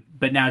vanity,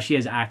 but now she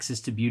has access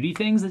to beauty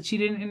things that she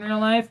didn't in real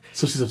life.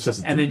 So she's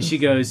obsessed with and then she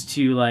goes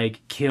to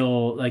like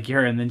kill like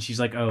her, and then she's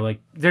like, oh, like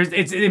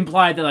it's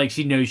implied that like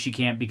she knows she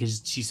can't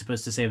because she's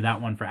supposed to save that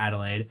one for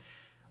Adelaide.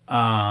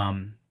 But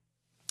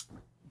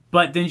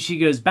then she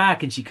goes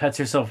back and she cuts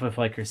herself with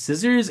like her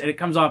scissors, and it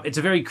comes off. It's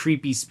a very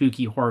creepy,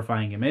 spooky,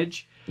 horrifying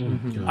image.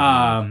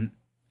 Mm-hmm.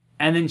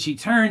 And then she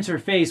turns her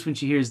face when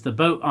she hears the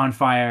boat on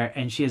fire,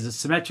 and she has a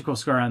symmetrical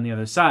scar on the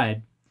other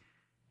side.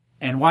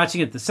 And watching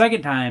it the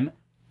second time,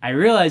 I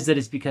realized that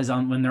it's because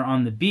when they're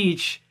on the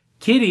beach,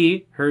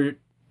 Kitty, her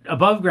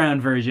above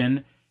ground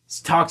version,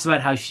 talks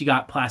about how she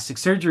got plastic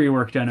surgery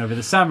work done over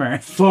the summer.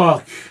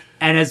 Fuck.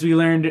 And as we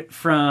learned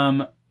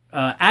from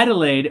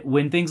Adelaide,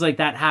 when things like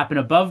that happen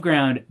above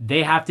ground,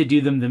 they have to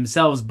do them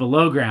themselves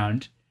below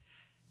ground.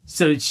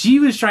 So she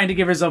was trying to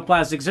give herself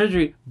plastic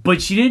surgery,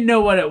 but she didn't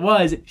know what it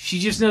was. She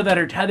just knew that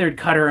her tethered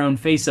cut her own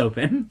face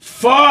open.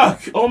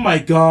 Fuck! Oh my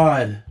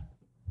god.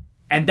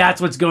 And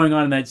that's what's going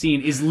on in that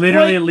scene, is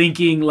literally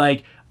linking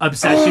like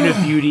obsession of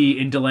beauty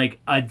into like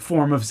a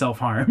form of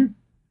self-harm.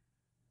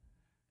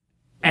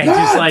 And God,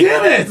 just like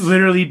damn it!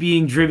 literally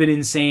being driven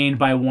insane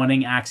by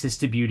wanting access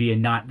to beauty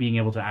and not being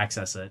able to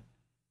access it.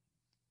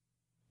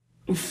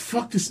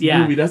 Fuck this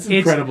movie, that's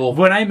incredible.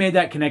 When I made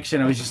that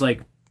connection, I was just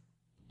like,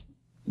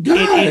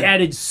 God. It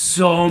added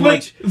so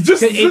much.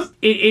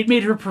 It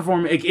made her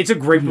perform. It's a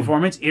great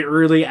performance. It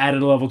really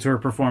added a level to her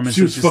performance.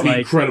 She was fucking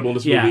incredible in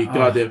this movie.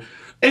 God damn.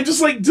 And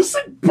just like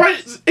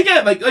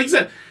again, like you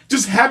said,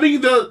 just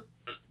having the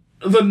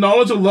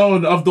knowledge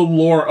alone of the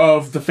lore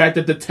of the fact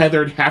that the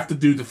tethered have to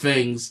do the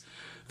things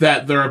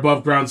that their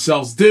above ground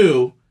selves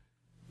do,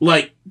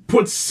 like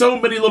puts so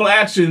many little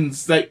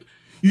actions that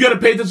you got to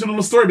pay attention to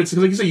the story bits,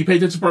 because like you said, you pay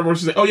attention to the part where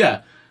she's like, oh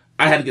yeah,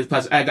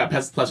 I got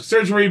plastic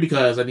surgery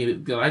because I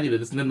needed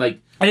this, and then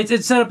like, and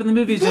it's set up in the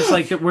movie. It's just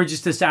like that we're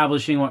just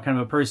establishing what kind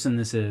of a person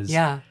this is.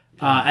 Yeah.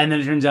 And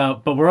then it turns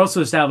out, but we're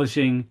also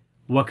establishing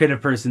what kind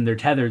of person their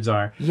tethers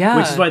are. Yeah.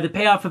 Which is why the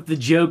payoff of the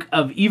joke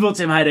of evil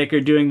Tim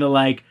Heidecker doing the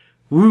like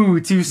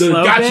too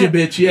slow gotcha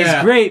bit bitch, yeah.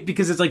 is great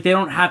because it's like they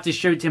don't have to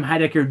show Tim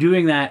Heidecker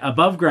doing that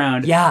above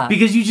ground. Yeah.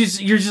 Because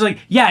you're just like,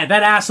 yeah,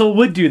 that asshole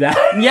would do that.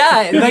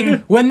 Yeah,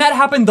 like when that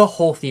happened, the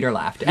whole theater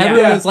laughed.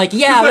 Everyone Yeah. was like,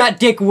 "Yeah, It's like- that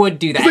dick would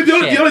do that." It's like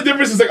the shit. only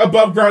difference is like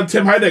above ground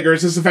Tim Heidecker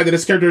is just the fact that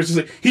his character is just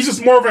like he's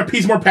just more of a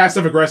he's more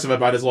passive aggressive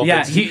about his little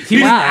Yeah, things. he he's,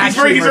 wouldn't he's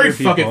actually very murder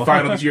fucking people.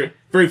 final because you're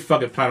very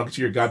fucking final because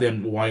you're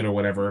goddamn white or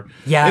whatever.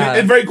 Yeah.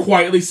 and very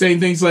quietly saying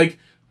things like,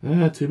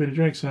 too many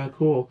drinks,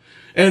 cool.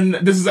 And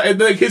this is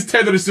like his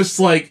tether is just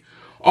like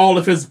all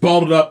of his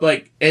balled up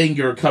like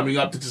anger coming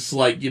up to just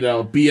like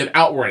be an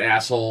outward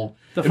asshole.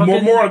 The And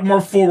fucking- more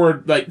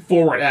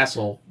forward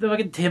asshole. The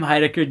fucking Tim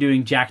Heidecker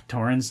doing Jack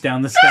Torrance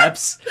down the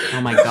steps.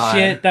 Oh my god.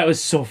 Shit, that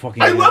was so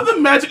fucking I good. love the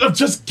magic of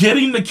just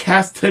getting to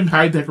cast Tim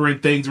Heidecker in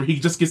things where he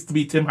just gets to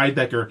be Tim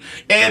Heidecker,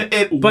 and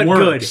it but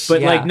works. good,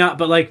 but Yeah.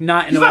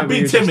 not in He's a way not where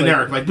being you're Tim just and like-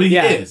 Eric, but he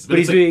yeah, is. but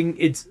he's it's like, being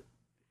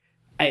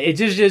it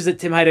just shows that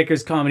Tim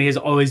Heidecker's comedy has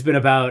always been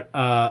about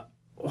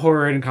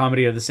horror and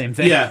comedy are the same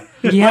thing. yeah,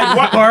 Yeah. Like,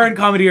 what, Horror and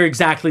comedy are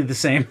exactly the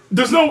same.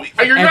 there's no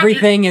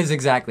Everything is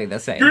exactly the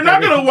same. You're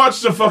not gonna watch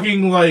the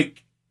fucking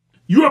like.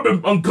 You have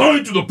been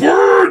unkind to the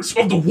birds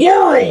of the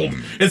world,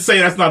 and say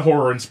that's not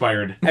horror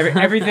inspired.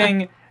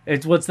 Everything.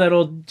 It's what's that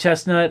old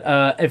chestnut?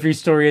 Every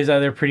story is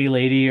either Pretty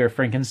Lady or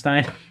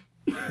Frankenstein.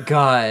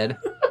 God.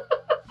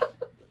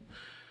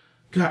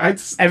 God, I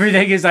just,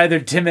 Everything is either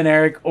Tim and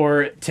Eric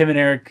or Tim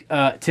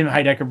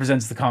Heidecker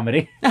presents the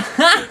comedy.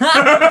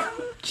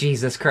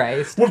 Jesus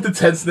Christ. what the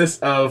tenseness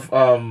of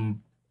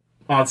on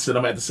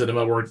cinema at the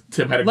cinema where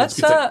Tim Heidecker Let's,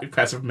 gets like,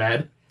 passive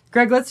mad.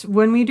 Greg,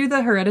 when we do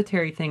the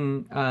Hereditary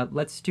thing,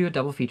 let's do a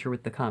double feature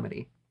with the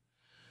comedy.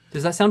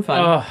 Does that sound fun?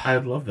 I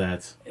love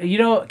that.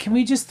 Can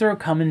we just throw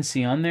Come and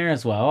See on there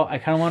as well? I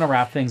kind of want to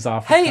wrap things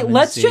off. with Hey, Come and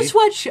let's See. just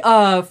watch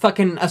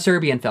fucking a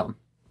Serbian film.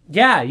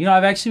 Yeah,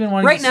 I've actually been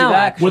wanting Right to see now,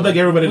 that. actually. Would like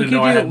everybody to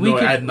know I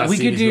had not we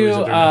seen could these do. movies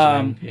that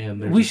they're mentioning,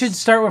 and they're We just should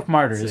start with saying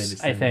Martyrs,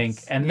 these I think,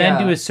 things. and then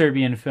Yeah. do a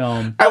Serbian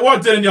film. I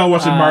walked in and y'all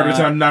watching Martyrs,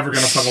 and I'm never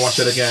gonna fucking watch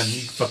that again.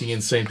 You fucking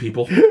insane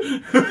people.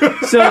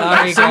 So,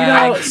 Sorry,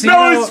 guys.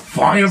 No, it's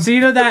fine.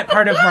 So that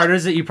part of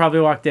Martyrs that you probably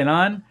walked in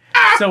on.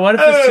 So what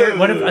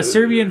if a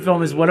Serbian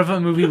film is what if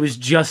a movie was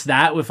just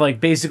that with like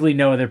basically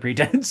no other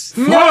pretense?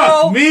 No.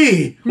 Fuck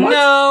me. What?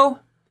 No.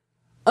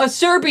 A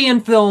Serbian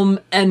film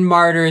and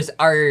Martyrs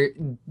are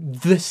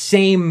the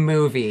same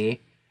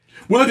movie.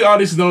 We'll let the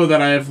audience know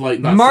that I have like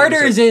not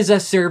Martyrs seen is a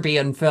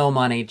Serbian film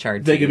on HRT.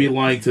 this. They could be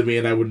lying to me,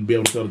 and I wouldn't be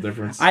able to tell the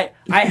difference. I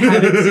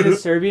haven't seen a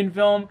Serbian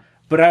film,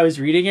 but I was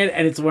reading it,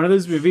 and it's one of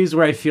those movies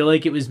where I feel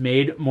like it was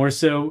made more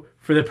so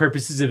for the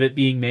purposes of it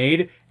being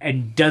made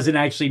and doesn't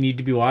actually need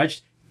to be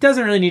watched.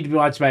 Doesn't really need to be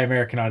watched by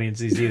American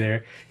audiences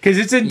either, because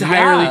it's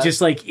entirely Yeah. just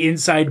like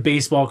inside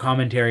baseball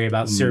commentary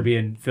about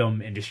Serbian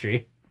film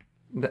industry.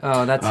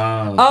 Oh, that's.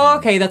 Oh,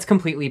 okay. That's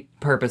completely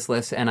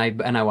purposeless, and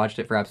I watched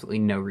it for absolutely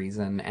no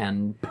reason.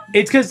 And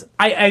It's because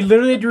I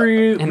literally had to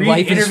read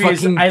life is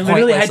interviews. fucking I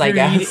literally had pointless, to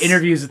I read guess.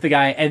 interviews with the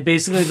guy, and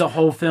basically the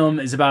whole film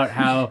is about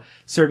how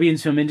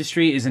Serbian's film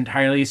industry is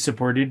entirely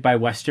supported by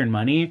Western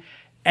money,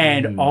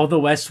 and all the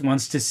West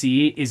wants to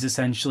see is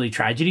essentially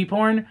tragedy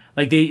porn.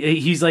 Like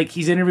he's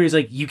interviews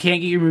like you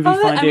can't get your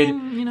movie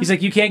funded. He's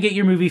like you can't get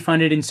your movie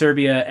funded in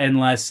Serbia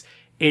unless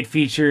it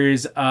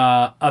features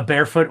a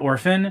barefoot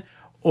orphan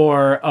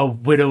or a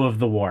widow of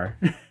the war.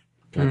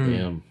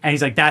 Goddamn. And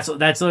he's like, that's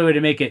the only way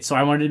to make it. So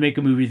I wanted to make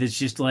a movie that's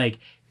just like,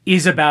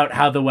 is about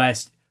how the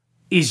West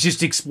is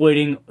just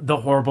exploiting the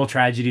horrible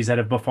tragedies that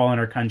have befallen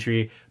our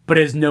country, but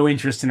has no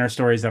interest in our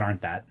stories that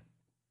aren't that.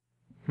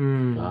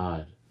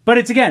 God. But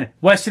it's again,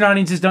 Western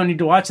audiences don't need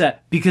to watch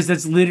that because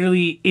it's Not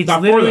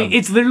for them.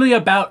 literally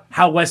about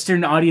how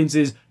Western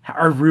audiences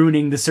are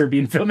ruining the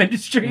Serbian film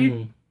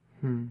industry.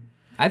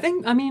 I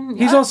think,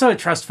 He's also a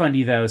trust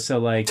fundy though, so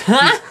like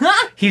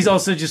he's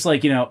also just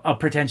like, a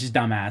pretentious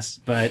dumbass.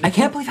 But I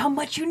can't believe how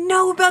much you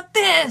know about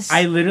this.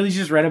 I literally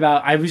just read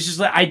about. I was just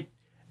like,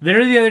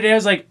 literally the other day I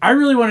was like, I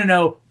really want to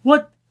know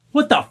what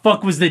the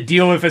fuck was the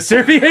deal with a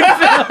Serbian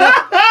film.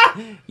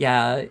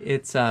 Yeah,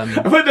 it's I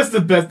feel like that's the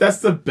best. That's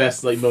the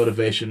best like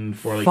motivation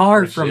for like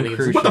Far Christian from idiots.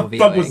 crucial What the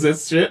fuck was viewing.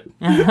 this shit?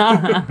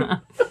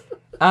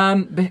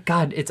 but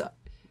God, it's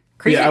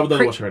crazy. Yeah, I would love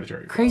to watch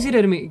Hereditary. Crazy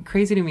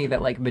to me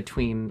that like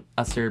between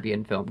a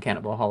Serbian film,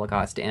 Cannibal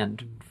Holocaust,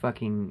 and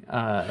fucking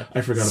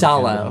I forgot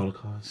Salo. about the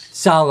Holocaust.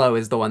 Salo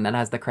is the one that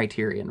has the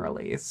Criterion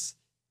release.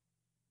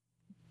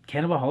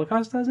 Cannibal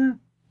Holocaust doesn't?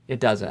 It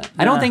doesn't.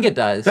 I don't think it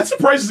does. That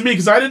surprises me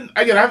because I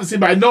haven't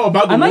seen, but I know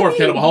about the I might war of be-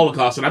 Cannibal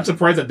Holocaust, and I'm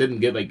surprised I didn't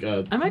get like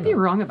I might be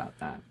wrong about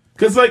that.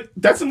 because like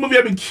that's a movie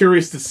I've been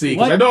curious to see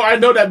because What? I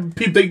know that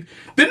people didn't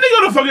they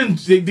go to fucking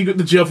they go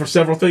to jail for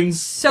several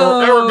things So-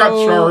 or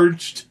got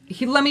charged.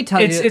 Let me tell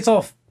you. It's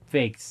all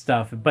fake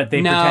stuff, but they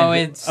No,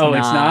 pretend. it's it's not.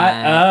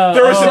 not. Oh,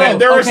 There was some oh.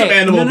 there was some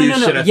animal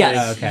abuse shit. I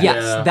Yes, think. Okay.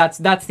 yes. Yeah.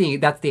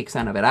 That's the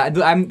extent of it.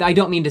 I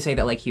don't mean to say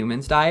that like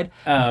humans died,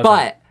 Oh, okay.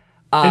 but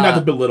And not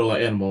to belittle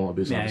animal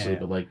abuse, Yeah, obviously, yeah.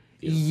 but like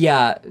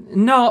yeah,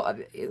 no.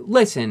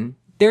 Listen,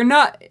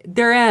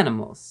 they're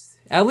animals.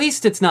 At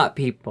least it's not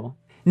people.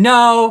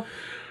 No,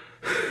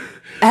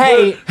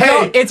 Hey,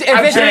 no, it's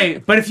I'm if Hey,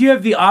 but if you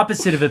have the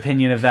opposite of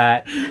opinion of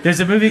that, there's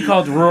a movie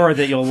called Roar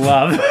that you'll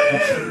love.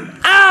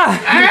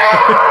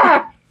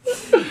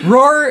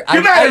 Roar.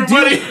 Good night,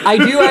 everybody. I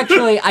do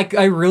actually.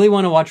 I really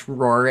want to watch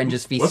Roar and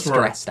just be What's Roar?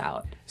 stressed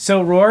out.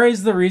 So Roar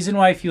is the reason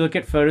why if you look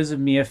at photos of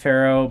Mia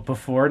Farrow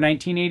before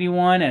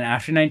 1981 and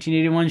after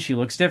 1981, she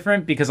looks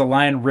different because a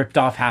lion ripped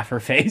off half her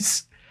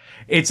face.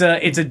 It's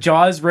a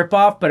Jaws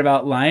ripoff, but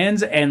about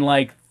lions, and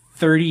like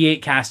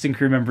 38 cast and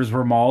crew members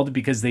were mauled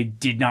because they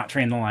did not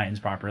train the lions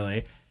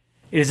properly.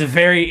 It is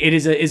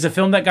a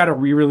film that got a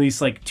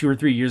re-release like 2 or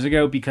 3 years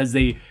ago because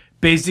they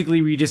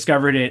basically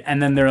rediscovered it,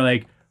 and then they're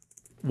like,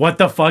 what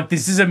the fuck?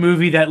 This is a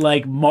movie that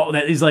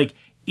that is like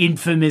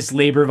infamous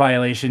labor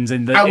violations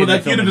in the. I would in the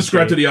like you film to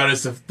describe to industry. the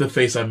audience the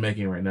face I'm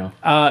making right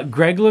now.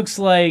 Greg looks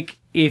like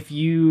if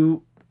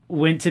you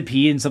went to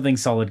pee and something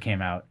solid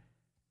came out.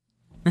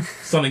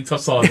 Something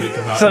tough solid did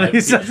come out.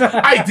 Something-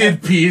 I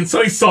did pee and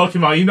something solid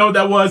came out. You know what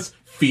that was?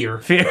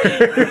 Fear.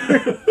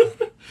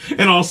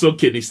 And also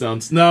kidney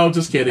stones. No,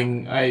 just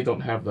kidding. I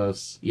don't have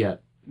those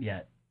yet.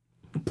 Yeah.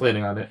 I'm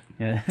planning on it.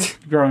 Yeah.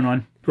 Growing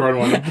one. Growing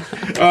one.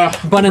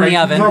 Bun in the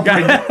oven.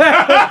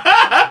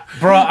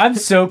 Bro, I'm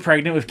so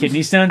pregnant with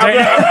kidney stones right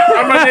now.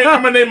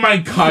 I'm gonna name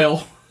mine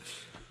Kyle.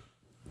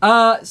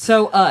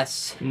 So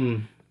Us.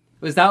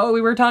 Was that what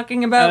we were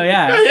talking about? Oh,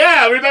 yeah.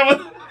 Yeah, we're done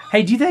with.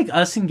 Hey, do you think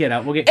Us and Get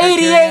Out will get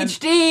Criterion?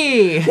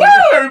 ADHD. Woo,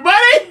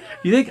 everybody!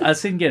 You think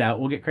Us and Get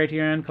Out will get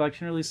Criterion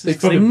Collection releases? They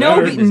 'Cause fucking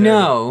No, better.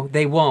 no,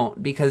 they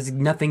won't because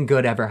nothing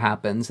good ever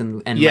happens,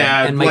 and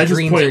Yeah, my life is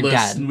dreams are pointless,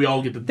 dead. and we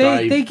all get to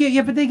die. They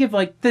give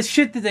like the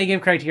shit that they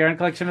give Criterion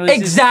Collection releases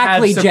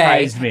Exactly, have Jay.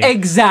 surprised me.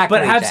 Exactly,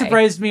 But have Jay.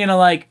 surprised me in a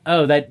like,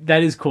 oh, that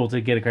is cool to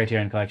get a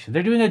Criterion Collection.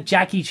 They're doing a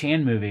Jackie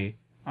Chan movie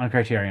on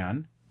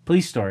Criterion.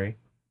 Police Story.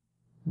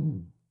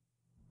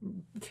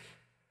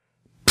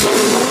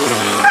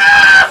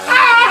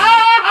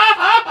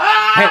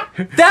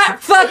 That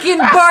fucking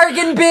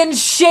bargain bin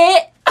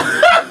shit.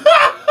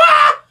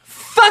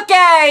 Fuck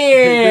out of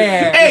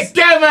here. Hey,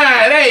 come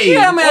on! Hey!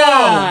 Come whoa.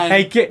 on.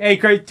 Hey,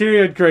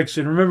 Criterion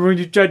Collection. Remember when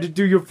you tried to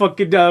do your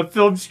fucking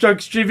film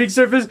struck streaming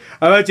service?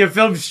 I want your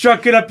film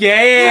struck it up your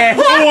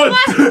ass. How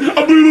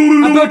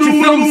about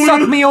your film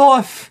suck me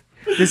off?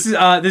 This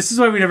is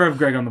why we never have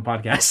Greg on the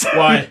podcast.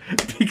 Why?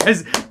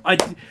 Because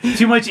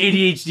too much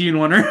ADHD in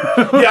one room.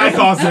 Yeah, I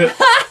caused it.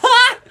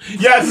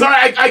 Yeah,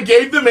 sorry, I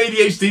gave them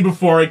ADHD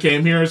before I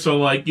came here, so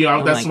like, you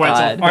know, that's my why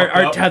God. it's all fucked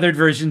Our up. tethered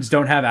versions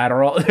don't have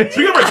Adderall.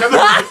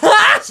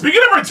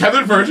 Speaking of our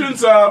tethered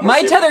versions,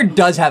 My tether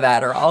does have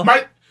Adderall.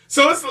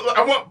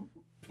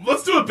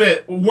 let's do a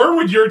bit. Where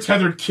would your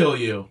tethered kill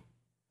you?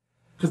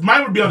 Because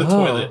mine would be on the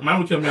toilet. Mine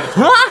would kill me on the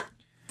toilet.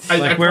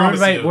 I where promise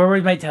you.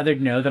 would my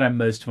tethered know that I'm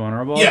most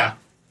vulnerable? Yeah.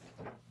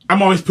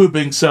 I'm always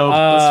pooping, so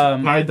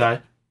I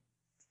die.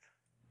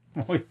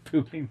 Always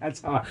pooping.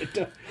 That's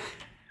hard.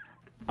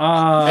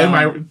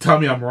 Tell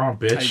me I'm wrong,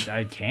 bitch.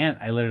 I can't.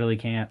 I literally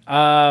can't.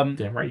 Damn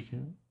right you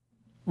can.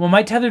 Well,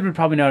 my tethered would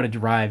probably know how to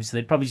drive, so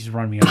they'd probably just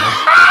run me over.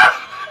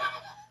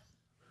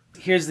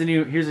 Here's the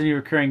new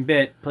recurring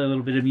bit. Play a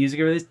little bit of music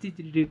over this.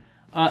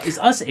 Is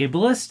Us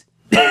ableist?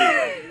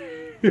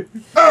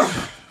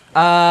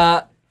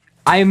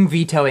 I'm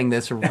vetoing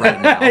this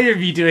right now. You're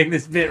vetoing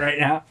this bit right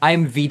now.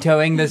 I'm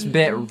vetoing this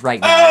bit right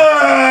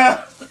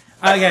now.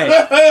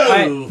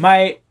 Okay.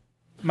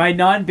 My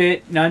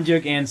non-bit,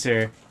 non-joke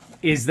answer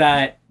is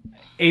that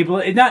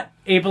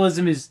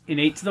ableism is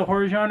innate to the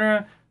horror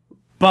genre,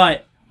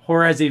 but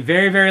horror has a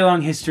very, very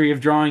long history of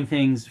drawing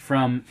things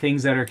from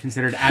things that are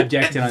considered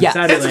abject and Yes.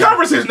 unsettling. It's a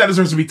conversation that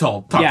deserves to be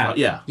talked about.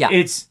 Yeah. Yeah.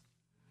 It's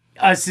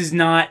Us is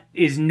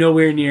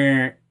nowhere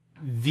near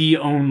the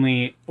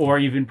only, or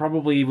even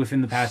probably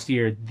within the past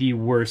year, the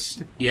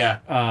worst Yeah.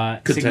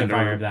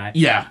 signifier of that.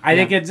 Yeah. I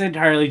think it's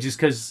entirely just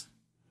because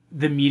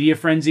the media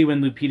frenzy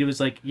when Lupita was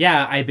like,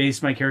 yeah, I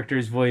based my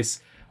character's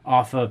voice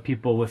off of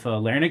people with a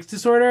larynx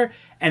disorder.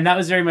 And that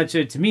was very much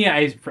it to me.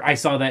 I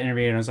saw that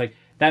interview and I was like,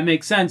 that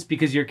makes sense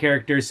because your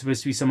character is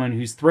supposed to be someone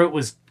whose throat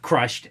was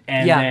crushed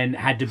and then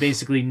had to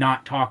basically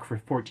not talk for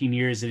 14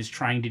 years and is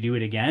trying to do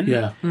it again.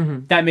 Yeah.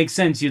 That makes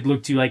sense. You'd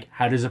look to like,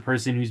 how does a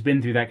person who's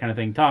been through that kind of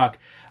thing talk?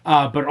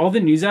 But all the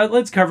news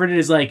outlets covered it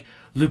as like,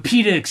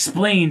 Lupita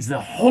explains the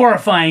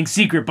horrifying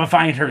secret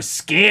behind her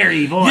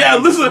scary voice. Yeah,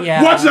 listen,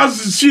 Yeah. watch how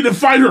she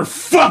defined her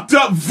fucked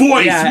up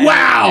voice. Yeah,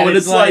 Wow. And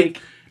it's like,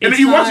 and it's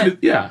you watch not- it.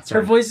 Yeah. Her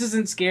Sorry. voice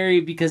isn't scary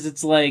because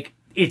it's like,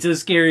 it's a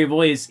scary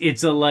voice.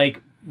 It's a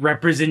like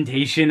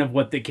representation of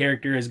what the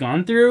character has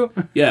gone through.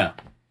 Yeah.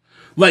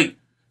 Like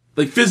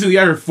physically,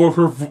 yeah, her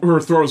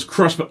throat was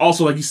crushed, but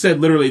also, like you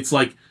said, literally, it's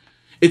like,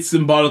 it's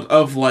symbolic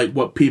of like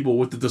what people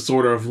with the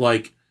disorder of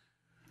like,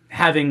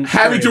 having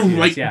having to issues,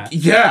 like,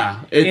 yeah.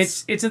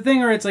 it's It's a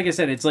thing, or it's like I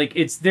said, it's like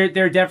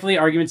there are definitely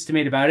arguments to be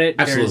made about it.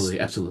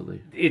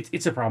 absolutely.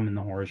 It's a problem in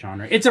the horror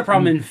genre. It's a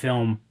problem in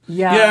film.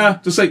 Yeah,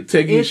 just like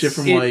taking It's- shit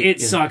from It, like it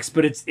sucks,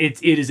 but it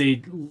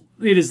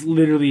is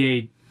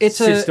literally a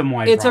system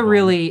wide. It's a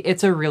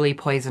really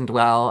poisoned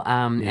well,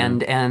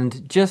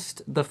 and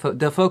just the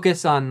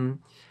focus on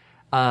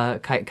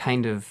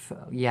kind of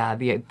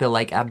the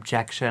like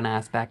abjection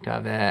aspect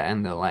of it,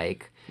 and the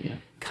like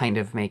kind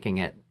of making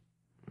it,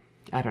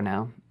 I don't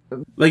know.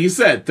 Like you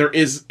said, there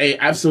is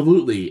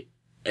absolutely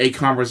a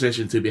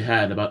conversation to be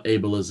had about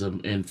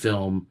ableism in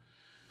film.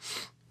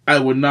 I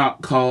would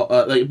not call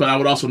but I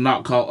would also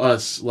not call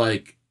us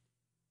like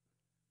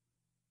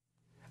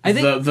I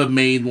think the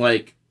main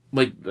like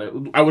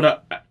I would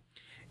not.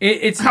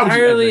 It's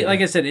entirely,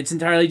 like I said, it's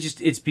entirely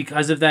just, it's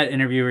because of that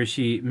interview where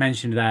she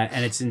mentioned that,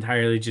 and it's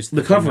entirely just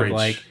the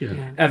coverage,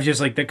 of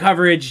just like the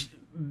coverage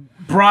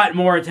brought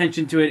more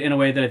attention to it in a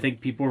way that I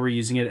think people were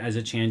using it as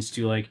a chance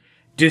to like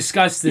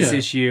discuss this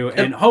issue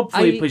and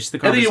hopefully push the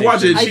conversation. And then you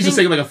watch it, and she's just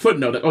saying like a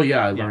footnote, like, oh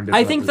yeah, I learned it.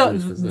 I think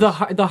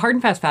the hard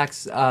and fast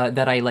facts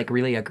that I like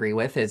really agree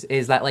with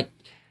is that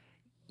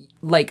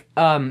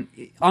on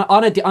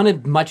a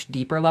much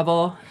deeper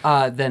level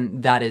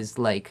than that is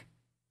like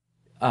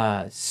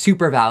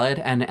super valid,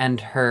 and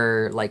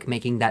her like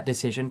making that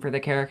decision for the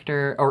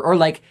character, or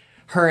like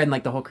her and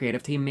like the whole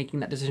creative team making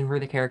that decision for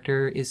the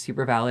character is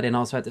super valid, and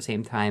also at the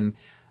same time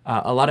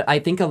I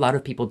think a lot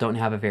of people don't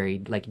have a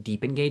very like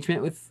deep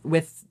engagement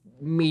with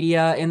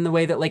media in the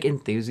way that like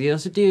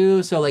enthusiasts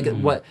do. So like a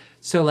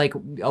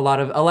lot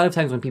of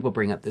times when people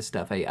bring up this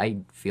stuff, I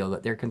feel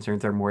that their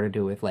concerns are more to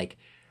do with like,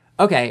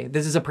 okay,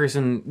 this is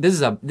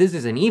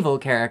an evil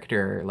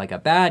character, like a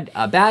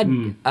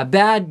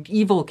bad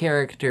evil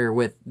character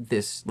with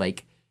this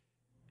like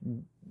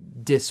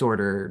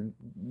disorder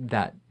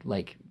that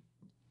like,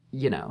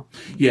 you know,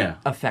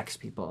 affects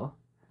people.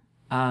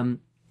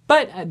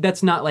 But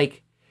that's not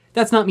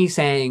me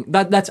saying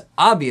that's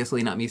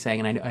obviously not me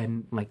saying,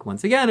 and like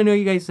once again, I know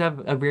you guys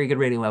have a very good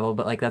rating level,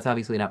 but like that's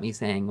obviously not me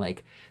saying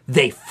like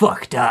they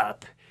fucked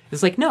up.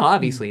 It's like, no,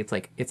 obviously it's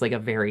like a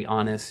very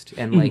honest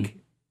and like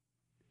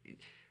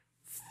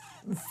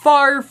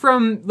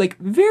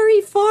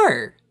very far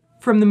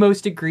from the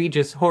most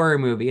egregious horror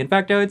movie. In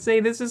fact, I would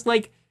say this is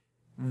like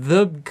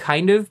the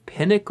kind of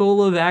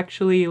pinnacle of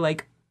actually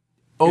like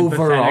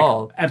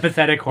overall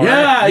empathetic horror.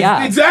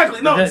 Yeah,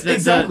 exactly. No,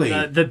 exactly.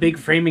 The big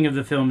framing of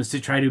the film is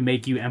to try to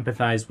make you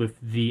empathize with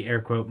the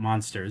air quote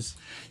monsters.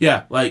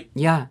 Yeah, like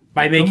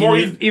by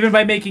making even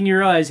by making you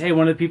realize, hey,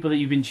 one of the people that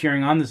you've been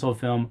cheering on this whole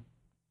film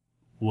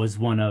was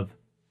one of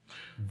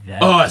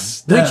them.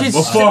 Us, which is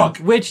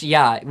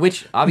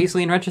which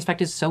obviously in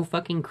retrospect is so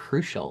fucking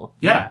crucial.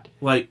 Yeah,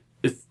 like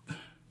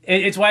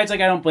it's why it's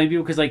like I don't blame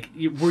people, because like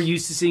we're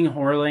used to seeing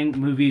horror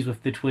movies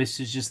with the twist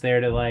is just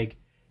there to like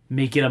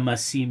make it a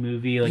must-see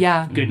movie,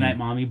 like Goodnight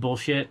Mommy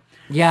bullshit.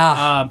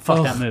 Yeah.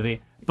 Fuck that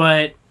movie.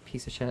 But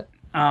piece of shit.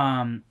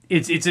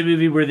 It's a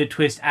movie where the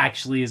twist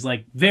actually is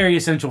like very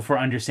essential for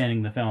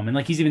understanding the film. And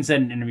like he's even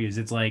said in interviews,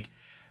 it's like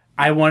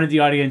I wanted the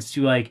audience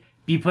to like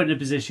be put in a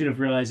position of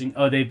realizing,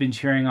 oh, they've been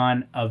cheering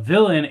on a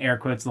villain, air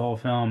quotes, the whole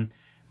film,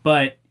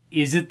 but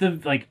is it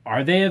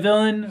are they a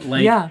villain?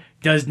 Like,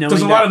 does knowing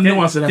there's a lot of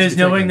nuance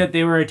that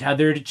they were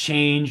tethered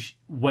change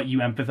what you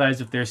empathize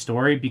with their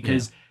story?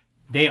 Because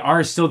they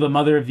are still the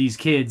mother of these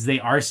kids. They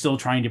are still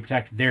trying to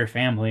protect their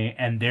family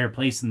and their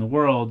place in the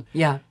world.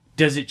 Yeah.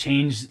 Does it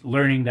change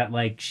learning that,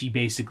 like, she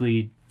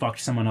basically fucked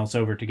someone else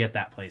over to get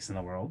that place in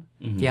the world?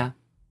 Mm-hmm. Yeah.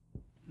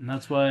 And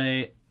that's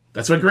why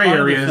gray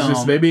area is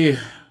just maybe...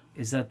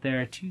 Is that there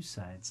are two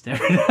sides to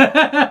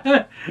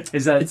it.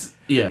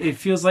 It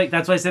feels like,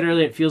 that's why I said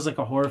earlier, it feels like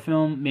a horror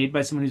film made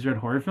by someone who's read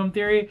horror film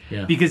theory.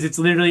 Yeah. Because it's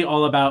literally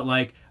all about,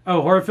 like,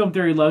 horror film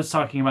theory loves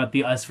talking about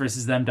the us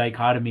versus them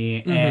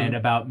dichotomy and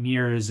about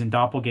mirrors and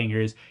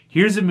doppelgangers.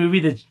 Here's a movie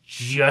that's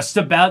just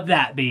about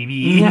that,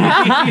 baby.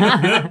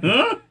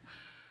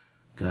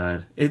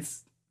 God, it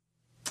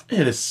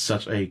is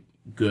such a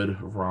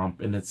good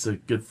romp, and it's a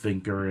good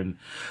thinker, and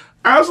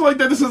I also like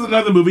that this is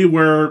another movie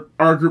where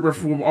all of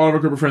our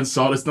group of friends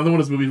saw it. It's another one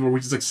of those movies where we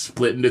just like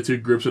split into two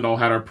groups and all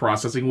had our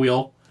processing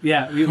wheel.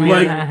 Yeah, we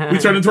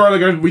turned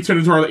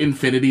into our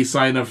infinity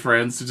sign of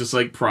friends to just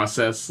like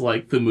process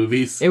like the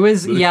movies. It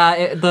was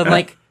it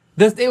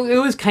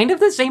was kind of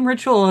the same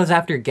ritual as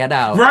after Get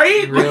Out,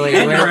 right? Really,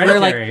 and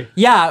Hereditary.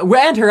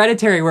 And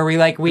Hereditary, where we were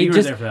there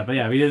for that,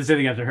 but we did the same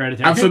thing after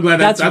Hereditary. I'm so glad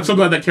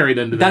that carried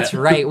into that. That's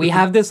right. We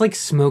have this like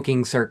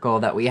smoking circle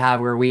that we have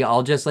where we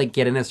all just like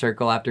get in a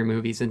circle after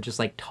movies and just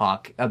like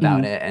talk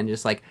about it and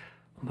just like,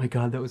 oh my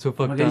god, that was so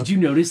fucked up. Did you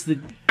notice that?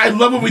 I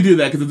love when we do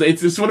that because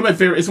it's one of my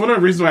favorite. It's one of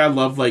the reasons why I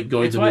love like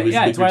going to movies.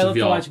 Yeah, it's why I love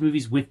to watch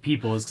movies with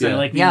people. It's because I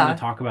like being able to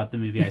talk about the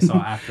movie I saw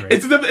after it.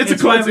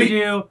 It's why we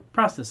do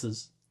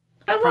processes.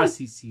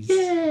 Processes.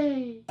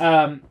 Yay!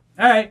 All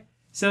right.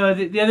 So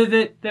the other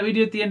that we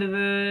do at the end of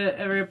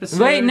every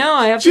episode. Wait, no,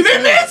 I have. She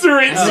didn't answer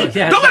it.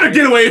 Don't let her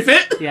get away with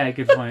it. Yeah,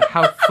 good point.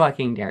 How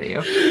fucking dare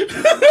you?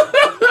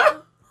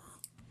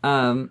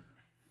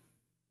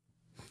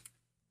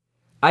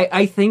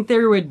 I think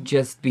there would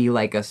just be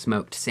like a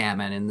smoked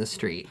salmon in the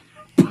street,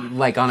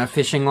 like on a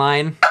fishing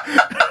line.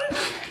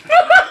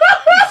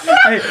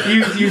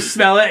 You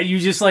smell it and you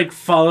just like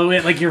follow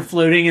it like you're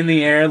floating in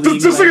the air.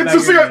 Just like a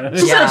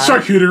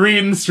charcuterie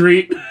in the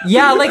street.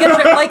 Yeah, like a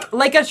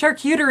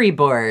charcuterie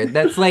board.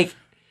 That's like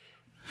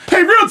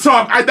Hey, real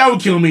talk, that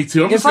would kill me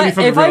too. I'm just If gonna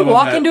be I fucking real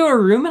walk about into a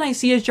room and I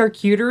see a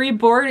charcuterie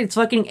board, it's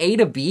fucking A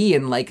to B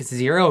and like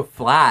 0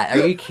 flat.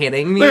 Are you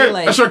kidding me? that.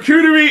 Like, A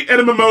charcuterie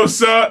and a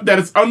mimosa that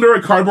is under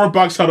a cardboard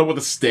box held up with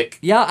a stick.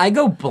 yeah, I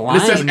go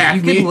blind. says You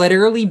Acme. could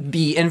literally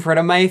be in front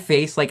of my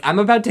face, like I'm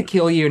about to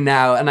kill you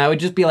now, and I would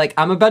just be like,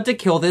 I'm about to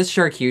kill this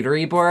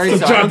charcuterie board. So I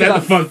Jot don't give that a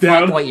the fuck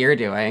down. what you're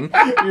doing.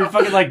 You're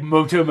fucking like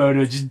Moto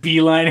just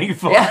beelining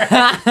for.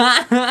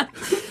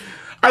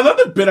 I love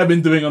the bit I've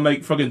been doing on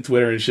like fucking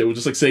Twitter and shit, which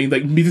is like saying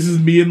like me. This is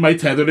me and my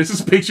tether. This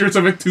is pictures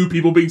of like 2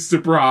 people being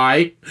super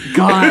high.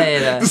 God.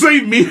 Just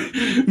like me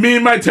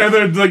and my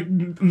tether like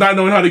not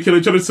knowing how to kill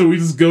each other, so we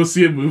just go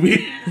see a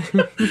movie.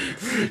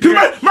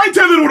 Because my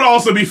tether would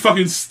also be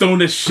fucking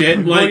stoned as shit.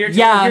 Well, Like,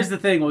 Yeah. Here's the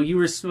thing. Well, you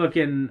were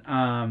smoking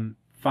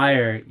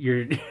fire.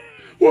 You're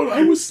well,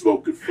 I was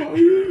smoking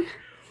fire.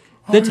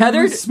 The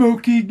tethered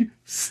smoking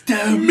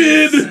stems.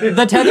 Mid.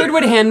 The tethered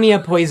would hand me a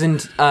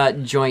poisoned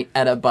joint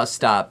at a bus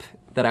stop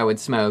that I would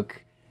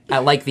smoke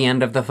at like the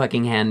end of the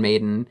fucking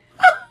Handmaiden.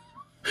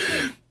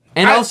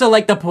 And also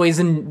like the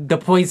poison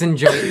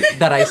joint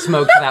that I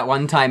smoked that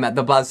one time at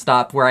the bus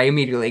stop where I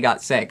immediately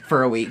got sick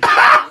for a week.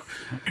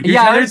 Your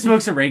Yeah, tether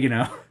smokes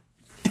oregano.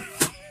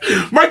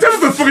 My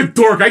tether's a fucking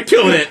dork. I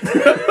kill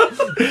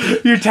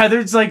it. Your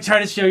tethered's like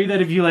trying to show you that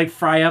if you like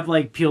fry up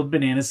like peeled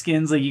banana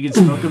skins, like you can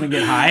smoke them and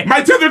get high.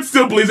 My tether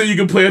still believes that you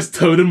can play as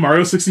Toad in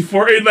Mario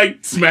 64 and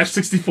like Smash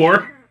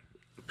 64.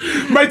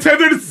 My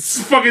tether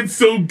fucking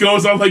still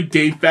goes on like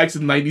GameFAQs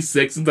in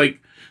 '96 and like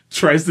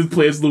tries to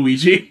play as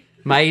Luigi.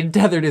 My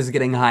tethered is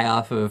getting high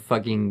off of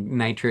fucking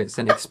nitrous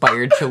and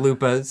expired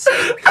chalupas.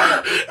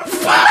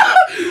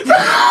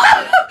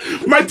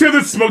 My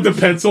tether smoked a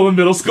pencil in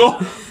middle school.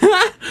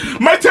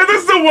 My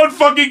tether's the one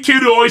fucking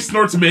kid who always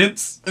snorts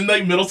mints in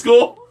like middle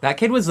school, That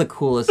kid was the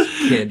coolest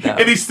kid though.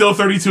 and he's still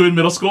 32 in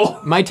middle school.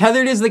 My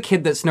tethered is the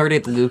kid that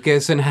snorted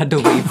Lucas and had to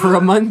leave for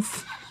a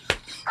month.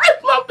 I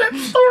love that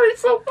story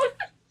so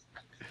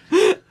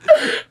much.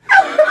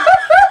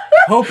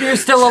 Hope you're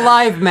still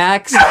alive,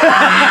 Max.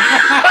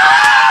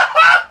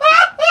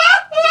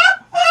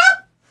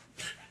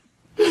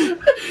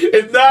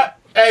 If not,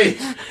 hey,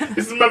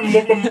 this is my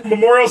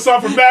memorial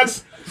song for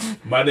Max.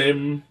 My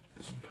name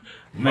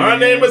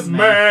is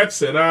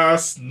Max, and I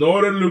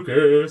snorted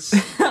Lucas,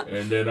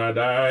 and then I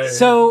died.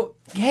 So,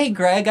 hey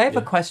Greg, I have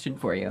a question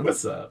for you.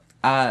 What's up?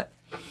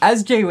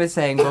 As Jay was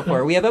saying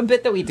before, we have a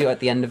bit that we do at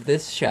the end of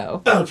this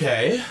show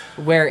Okay.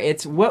 where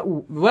it's what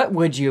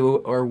would you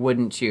or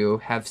wouldn't you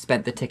have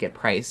spent the ticket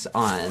price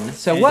on?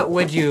 So what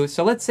would you?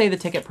 So let's say the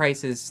ticket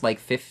price is like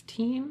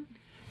 15.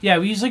 Yeah,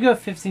 we usually go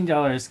 $15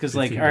 because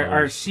like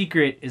our $15.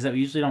 secret is that we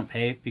usually don't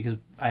pay because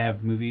I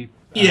have movie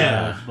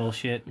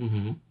bullshit.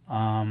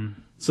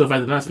 So if I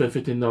did not spend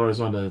 $15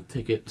 on the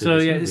ticket, to So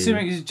this yeah, movie,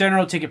 assuming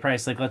general ticket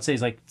price, like let's say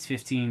is like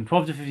 $12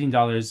 to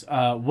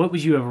 $15. What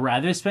would you have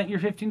rather spent your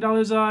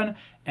 $15 on,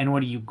 and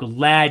what are you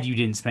glad you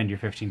didn't spend your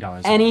 $15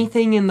 on?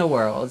 Anything in the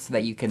world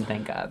that you can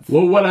think of.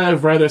 what would I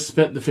have rather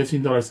spent the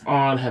 $15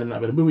 on had it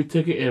not been a movie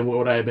ticket, and what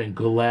would I have been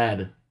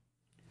glad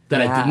that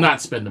I Yeah. did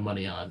not spend the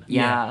money on?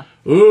 Yeah.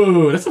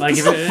 Ooh, that's a, Like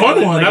that's if a it-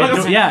 fun one. like I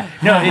like, a- yeah,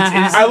 no,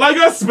 it's I like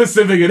how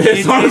specific it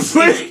is,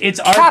 honestly. it's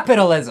our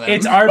Capitalism.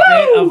 it's our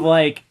bit of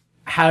like,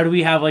 how do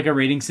we have like a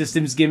rating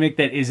systems gimmick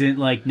that isn't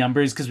like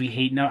numbers, because we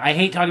hate I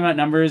hate talking about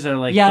numbers, or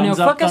like Yeah, no, thumbs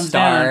up, fuck a thumbs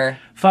star. down,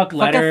 fuck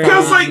letter.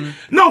 Because, like,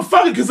 no,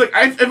 fuck it. Because, like,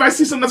 if I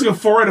see something that's like a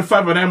 4 out of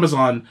 5 on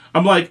Amazon,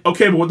 I'm like,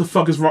 okay, but what the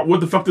fuck is wrong? What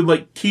the fuck did,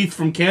 like, Keith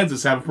from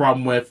Kansas have a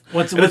problem with?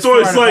 What's it's 4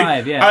 always out of like,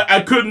 5? Yeah.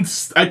 I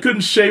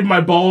couldn't shave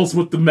my balls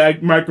with the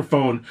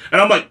microphone. And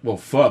I'm like, well,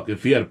 fuck,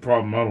 if he had a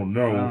problem, I don't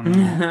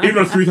know. Even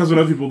though 3,000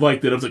 other people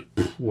liked it, I was like,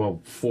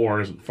 well,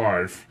 4 isn't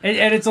 5.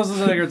 And it's also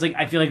like, it's like,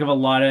 I feel like of a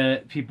lot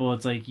of people,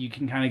 it's like you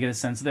can kind of get a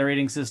sense of their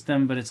rating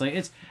system, but it's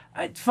like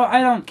I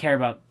don't care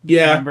about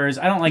Yeah. numbers.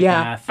 I don't like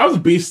Yeah. math. I was a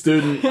B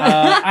student. What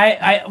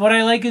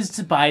I like is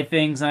to buy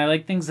things, and I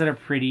like things that are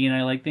pretty, and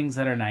I like things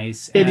that are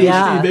nice. And ADHD,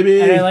 Yeah.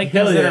 baby. And I like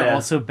Hell things that yeah. are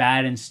also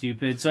bad and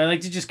stupid. So I like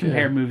to just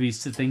compare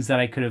movies to things that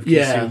I could have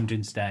Yeah. consumed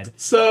instead.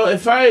 So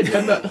if I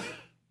had not...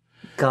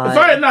 God. If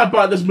I had not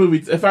bought this movie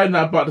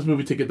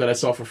ticket that I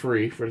saw for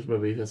free for this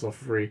movie,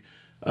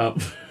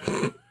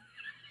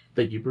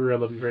 thank you, Brewer. I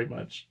love you very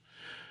much.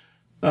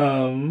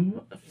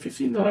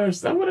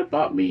 $15. That would have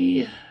bought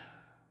me.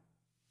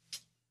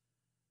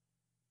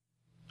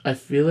 I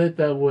feel like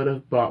that would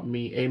have bought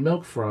me a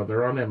milk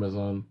frother on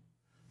Amazon,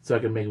 so I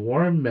could make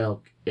warm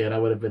milk, and I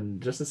would have been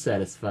just as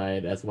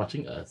satisfied as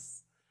watching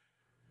Us.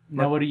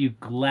 Now, what are you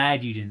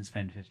glad you didn't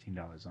spend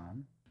 $15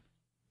 on?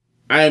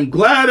 I am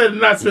glad I did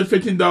not spend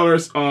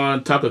 $15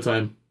 on Taco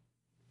Time.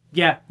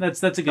 Yeah,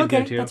 that's a good Okay,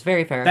 go-to. that's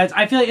very fair.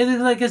 I feel like it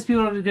like gives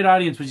people a good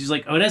audience, which is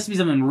like, oh, it has to be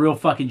something real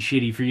fucking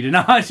shitty for you to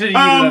not to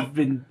have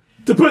been.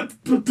 To put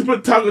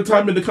Taco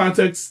Time into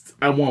context,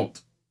 I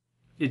won't.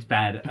 It's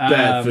bad.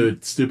 Bad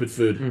food, stupid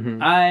food.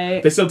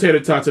 Mm-hmm. They sell tater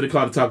tots, so they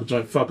call it a taco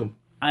joint. Fuck them.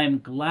 I'm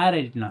glad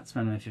I did not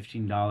spend my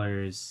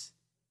 $15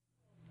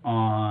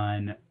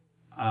 on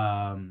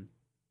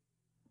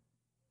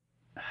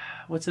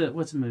what's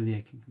a movie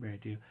I can compare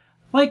it to?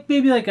 Like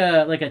maybe like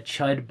a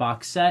Chud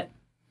box set.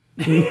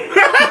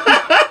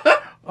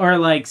 or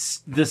like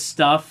the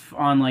stuff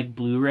on like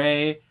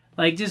Blu-ray,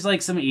 like just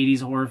like some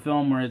 80s horror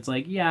film where it's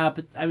like, yeah,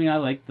 but I mean I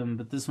like them,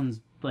 but this one's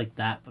like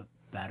that but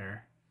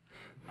better.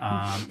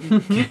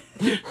 Kind of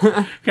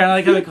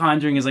like how The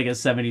Conjuring is like a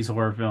 70s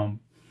horror film,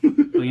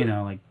 but you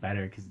know, like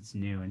better because it's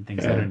new and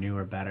things that are new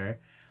are better.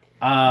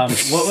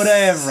 What would I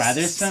have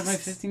rather spent my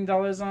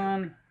 $15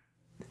 on?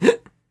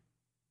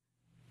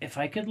 If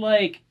I could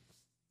like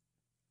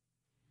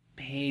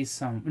pay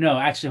some... No,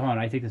 actually, hold on.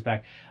 I take this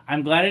back.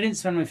 I'm glad I didn't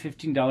spend my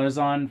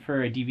 $15 on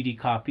for a DVD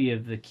copy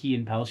of the Key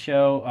and Peele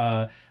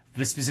show,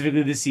 but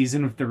specifically this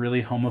season with the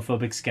really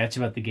homophobic sketch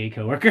about the gay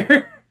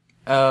coworker.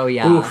 Oh,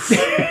 yeah.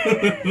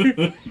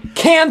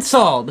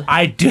 Canceled!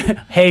 I do...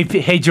 Hey,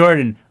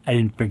 Jordan. I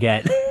didn't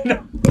forget.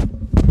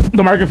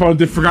 The microphone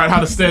forgot how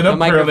to stand up. The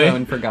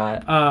microphone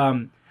forgot.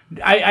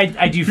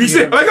 I do. You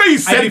said, I like how you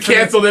said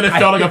canceled, and it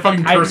felt like a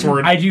fucking curse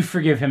word. I do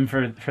forgive him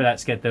for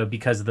that skit though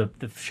because of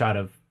the shot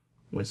of.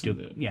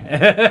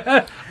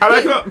 Yeah. I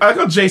like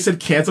how Jay said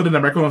canceled, and the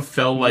microphone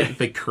felt like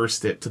they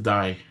cursed it to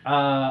die.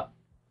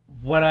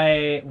 What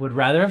I would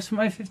rather have spent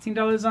my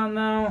 $15 on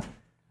though,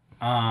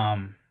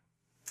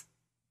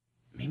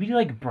 maybe to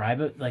like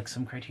bribe like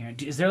some Criterion.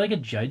 Is there like a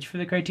judge for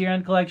the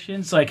Criterion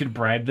collection so I could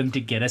bribe them to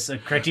get us a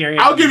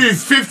Criterion? I'll give you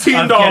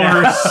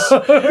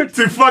 $15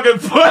 to fucking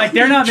put. Like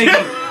they're not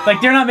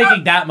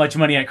making that much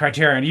money at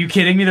Criterion. Are you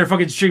kidding me? Their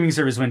fucking streaming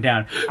service went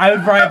down. I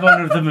would bribe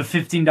one of them with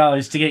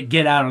 $15 to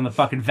get Out on the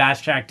fucking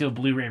fast track to a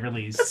Blu-ray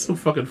release. That's so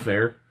fucking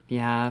fair.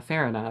 Yeah,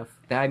 fair enough.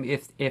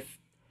 If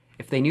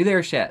they knew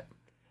their shit,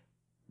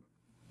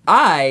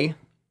 I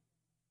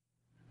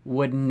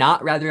would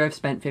not rather have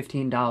spent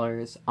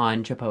 $15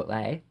 on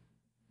Chipotle,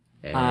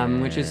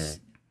 which is,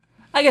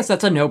 I guess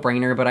that's a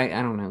no-brainer, but I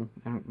don't know.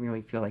 I don't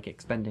really feel like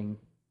expending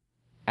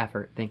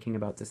effort thinking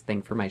about this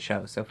thing for my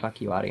show, so fuck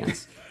you,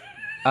 audience.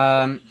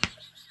 That's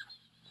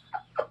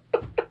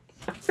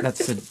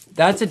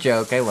a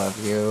joke. I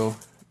love you.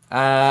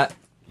 Your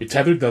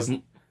tethered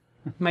doesn't.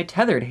 My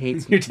tethered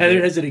hates Your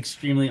tethered has an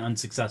extremely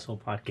unsuccessful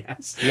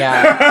podcast.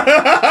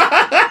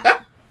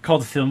 Yeah.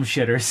 Called Film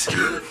Shitters.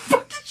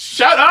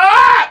 Shut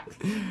up!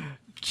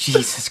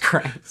 Jesus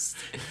Christ.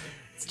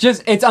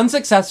 It's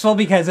unsuccessful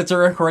because it's a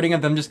recording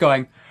of them just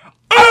going,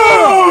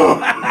 Oh!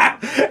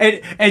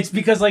 It's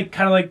because like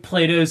kind of like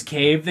Plato's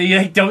Cave. They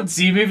like don't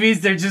see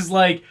movies. They're just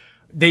like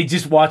they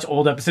just watch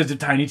old episodes of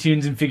Tiny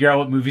Toons and figure out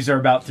what movies are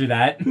about through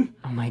that.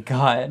 oh my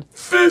god.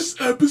 This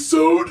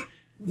episode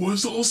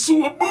was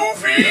also a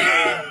movie.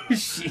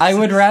 I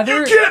would rather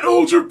You can't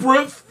hold your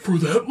breath for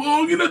that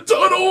long in a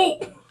tunnel.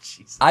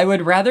 I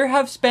would rather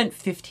have spent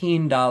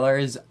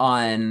 $15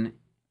 on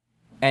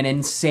an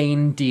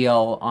insane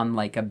deal on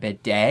like a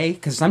bidet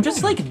because I'm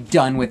just like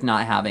done with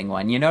not having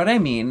one. You know what I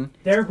mean?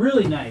 They're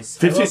really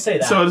nice. I will say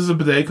that. So does a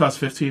bidet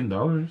cost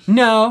 $15?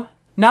 No,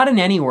 not in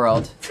any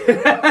world.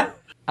 Okay.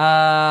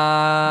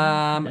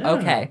 I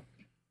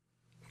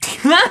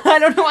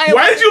don't know why.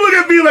 Why did you look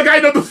at me like I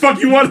know the fuck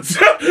you wanted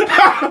to?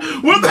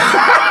 What the?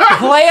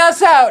 Play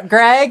us out,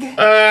 Greg.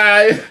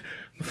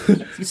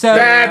 So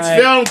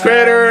that's Film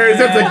Critters.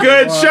 That's a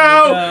good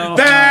show.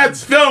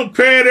 That's Film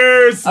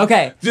Critters.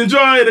 Okay.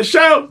 Enjoy the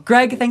show.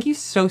 Greg, thank you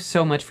so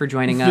much for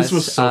joining us. This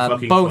was so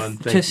fucking both fun.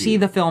 to see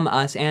the film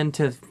Us and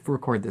to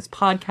record this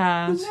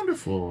podcast. It was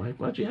wonderful. I'm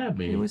glad you had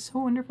me. It was so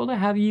wonderful to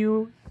have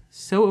you.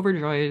 So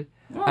overjoyed.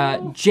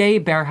 Jay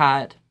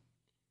Bearhat.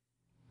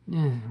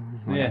 Yeah.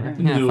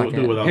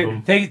 Do without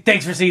them.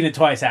 Thanks for seeing it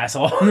twice,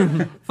 asshole.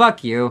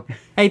 Fuck you.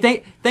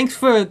 Hey, thanks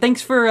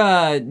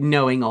for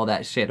knowing all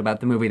that shit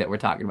about the movie that we're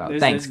talking about.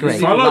 Thanks, Greg.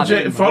 Follow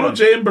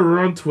Jay and Baru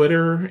on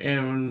Twitter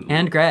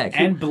and Greg.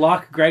 And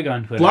block Greg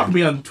on Twitter. Block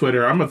me on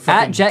Twitter. I'm a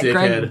fucking at Jet dickhead.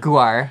 Greg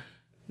Guar.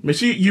 Make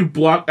sure you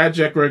block at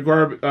Jet Greg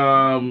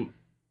Guar.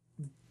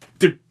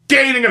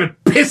 They're gonna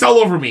piss all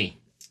over me.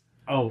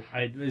 Oh,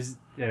 I was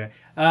there.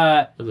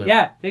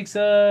 Yeah. Thanks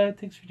for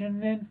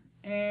tuning in.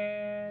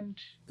 And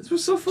this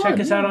was so fun. Check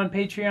us out on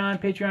Patreon,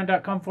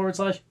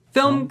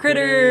 patreon.com/Film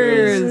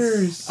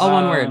Critters. All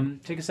one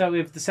word. Check us out. We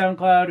have the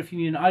SoundCloud if you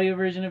need an audio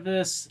version of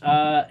this.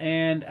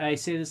 And I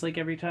say this like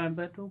every time,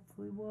 but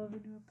hopefully we'll have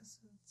a new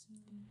episode soon.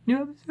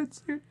 New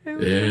episode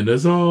soon. And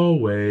as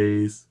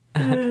always,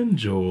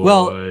 enjoy.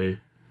 Well,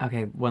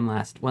 okay, one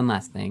last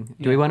thing.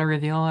 Do we want to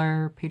reveal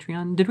our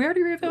Patreon? Did we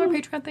already reveal our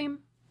Patreon theme?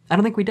 I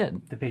don't think we did.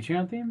 The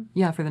Patreon theme?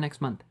 Yeah, for the next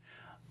month.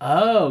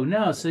 Oh,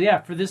 no. So,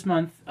 yeah, for this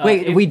month...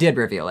 Wait, we did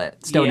reveal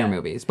it. Stoner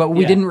Movies. But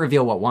we didn't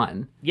reveal what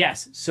won.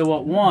 Yes. So,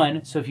 what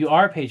won... So, if you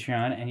are a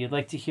Patreon and you'd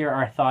like to hear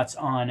our thoughts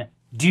on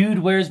Dude,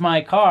 Where's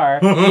My Car?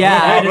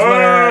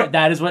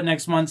 That is what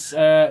next month's...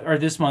 or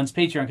this month's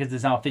Patreon, because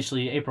it's now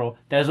officially April.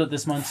 That is what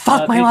this month's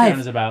Patreon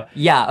is about.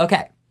 Yeah,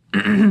 okay.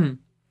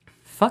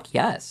 Fuck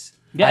yes.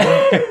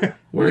 Yeah.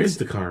 Where is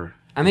the car?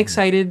 I'm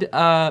excited.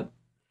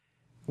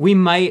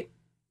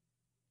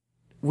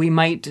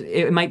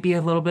 It might be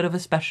a little bit of a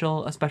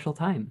special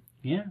time.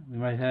 Yeah, we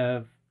might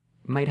have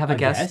a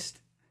guest.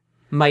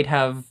 Might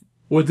have.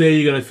 What day are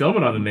you gonna film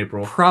it on in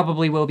April?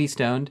 Probably will be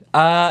stoned.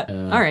 All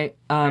right.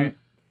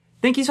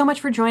 Thank you so much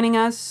for joining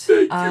us.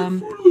 Thank you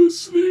for listening.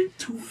 listening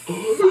to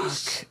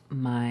us.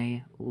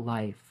 My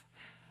life.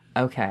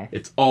 Okay.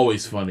 It's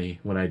always funny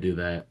when I do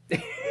that.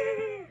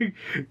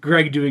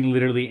 Greg doing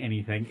literally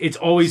anything. It's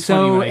always funny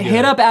So when I do hit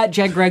it. up at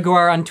Jed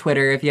Gregoire on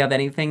Twitter if you have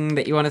anything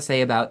that you want to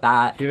say about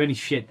that. If you have any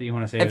shit that you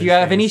want to say. If to you his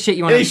have any face. shit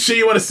you want Any to... shit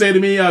you want to say to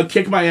me,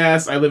 kick my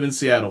ass. I live in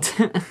Seattle.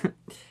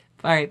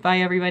 All right,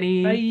 bye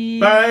everybody.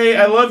 Bye. Bye.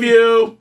 I love you.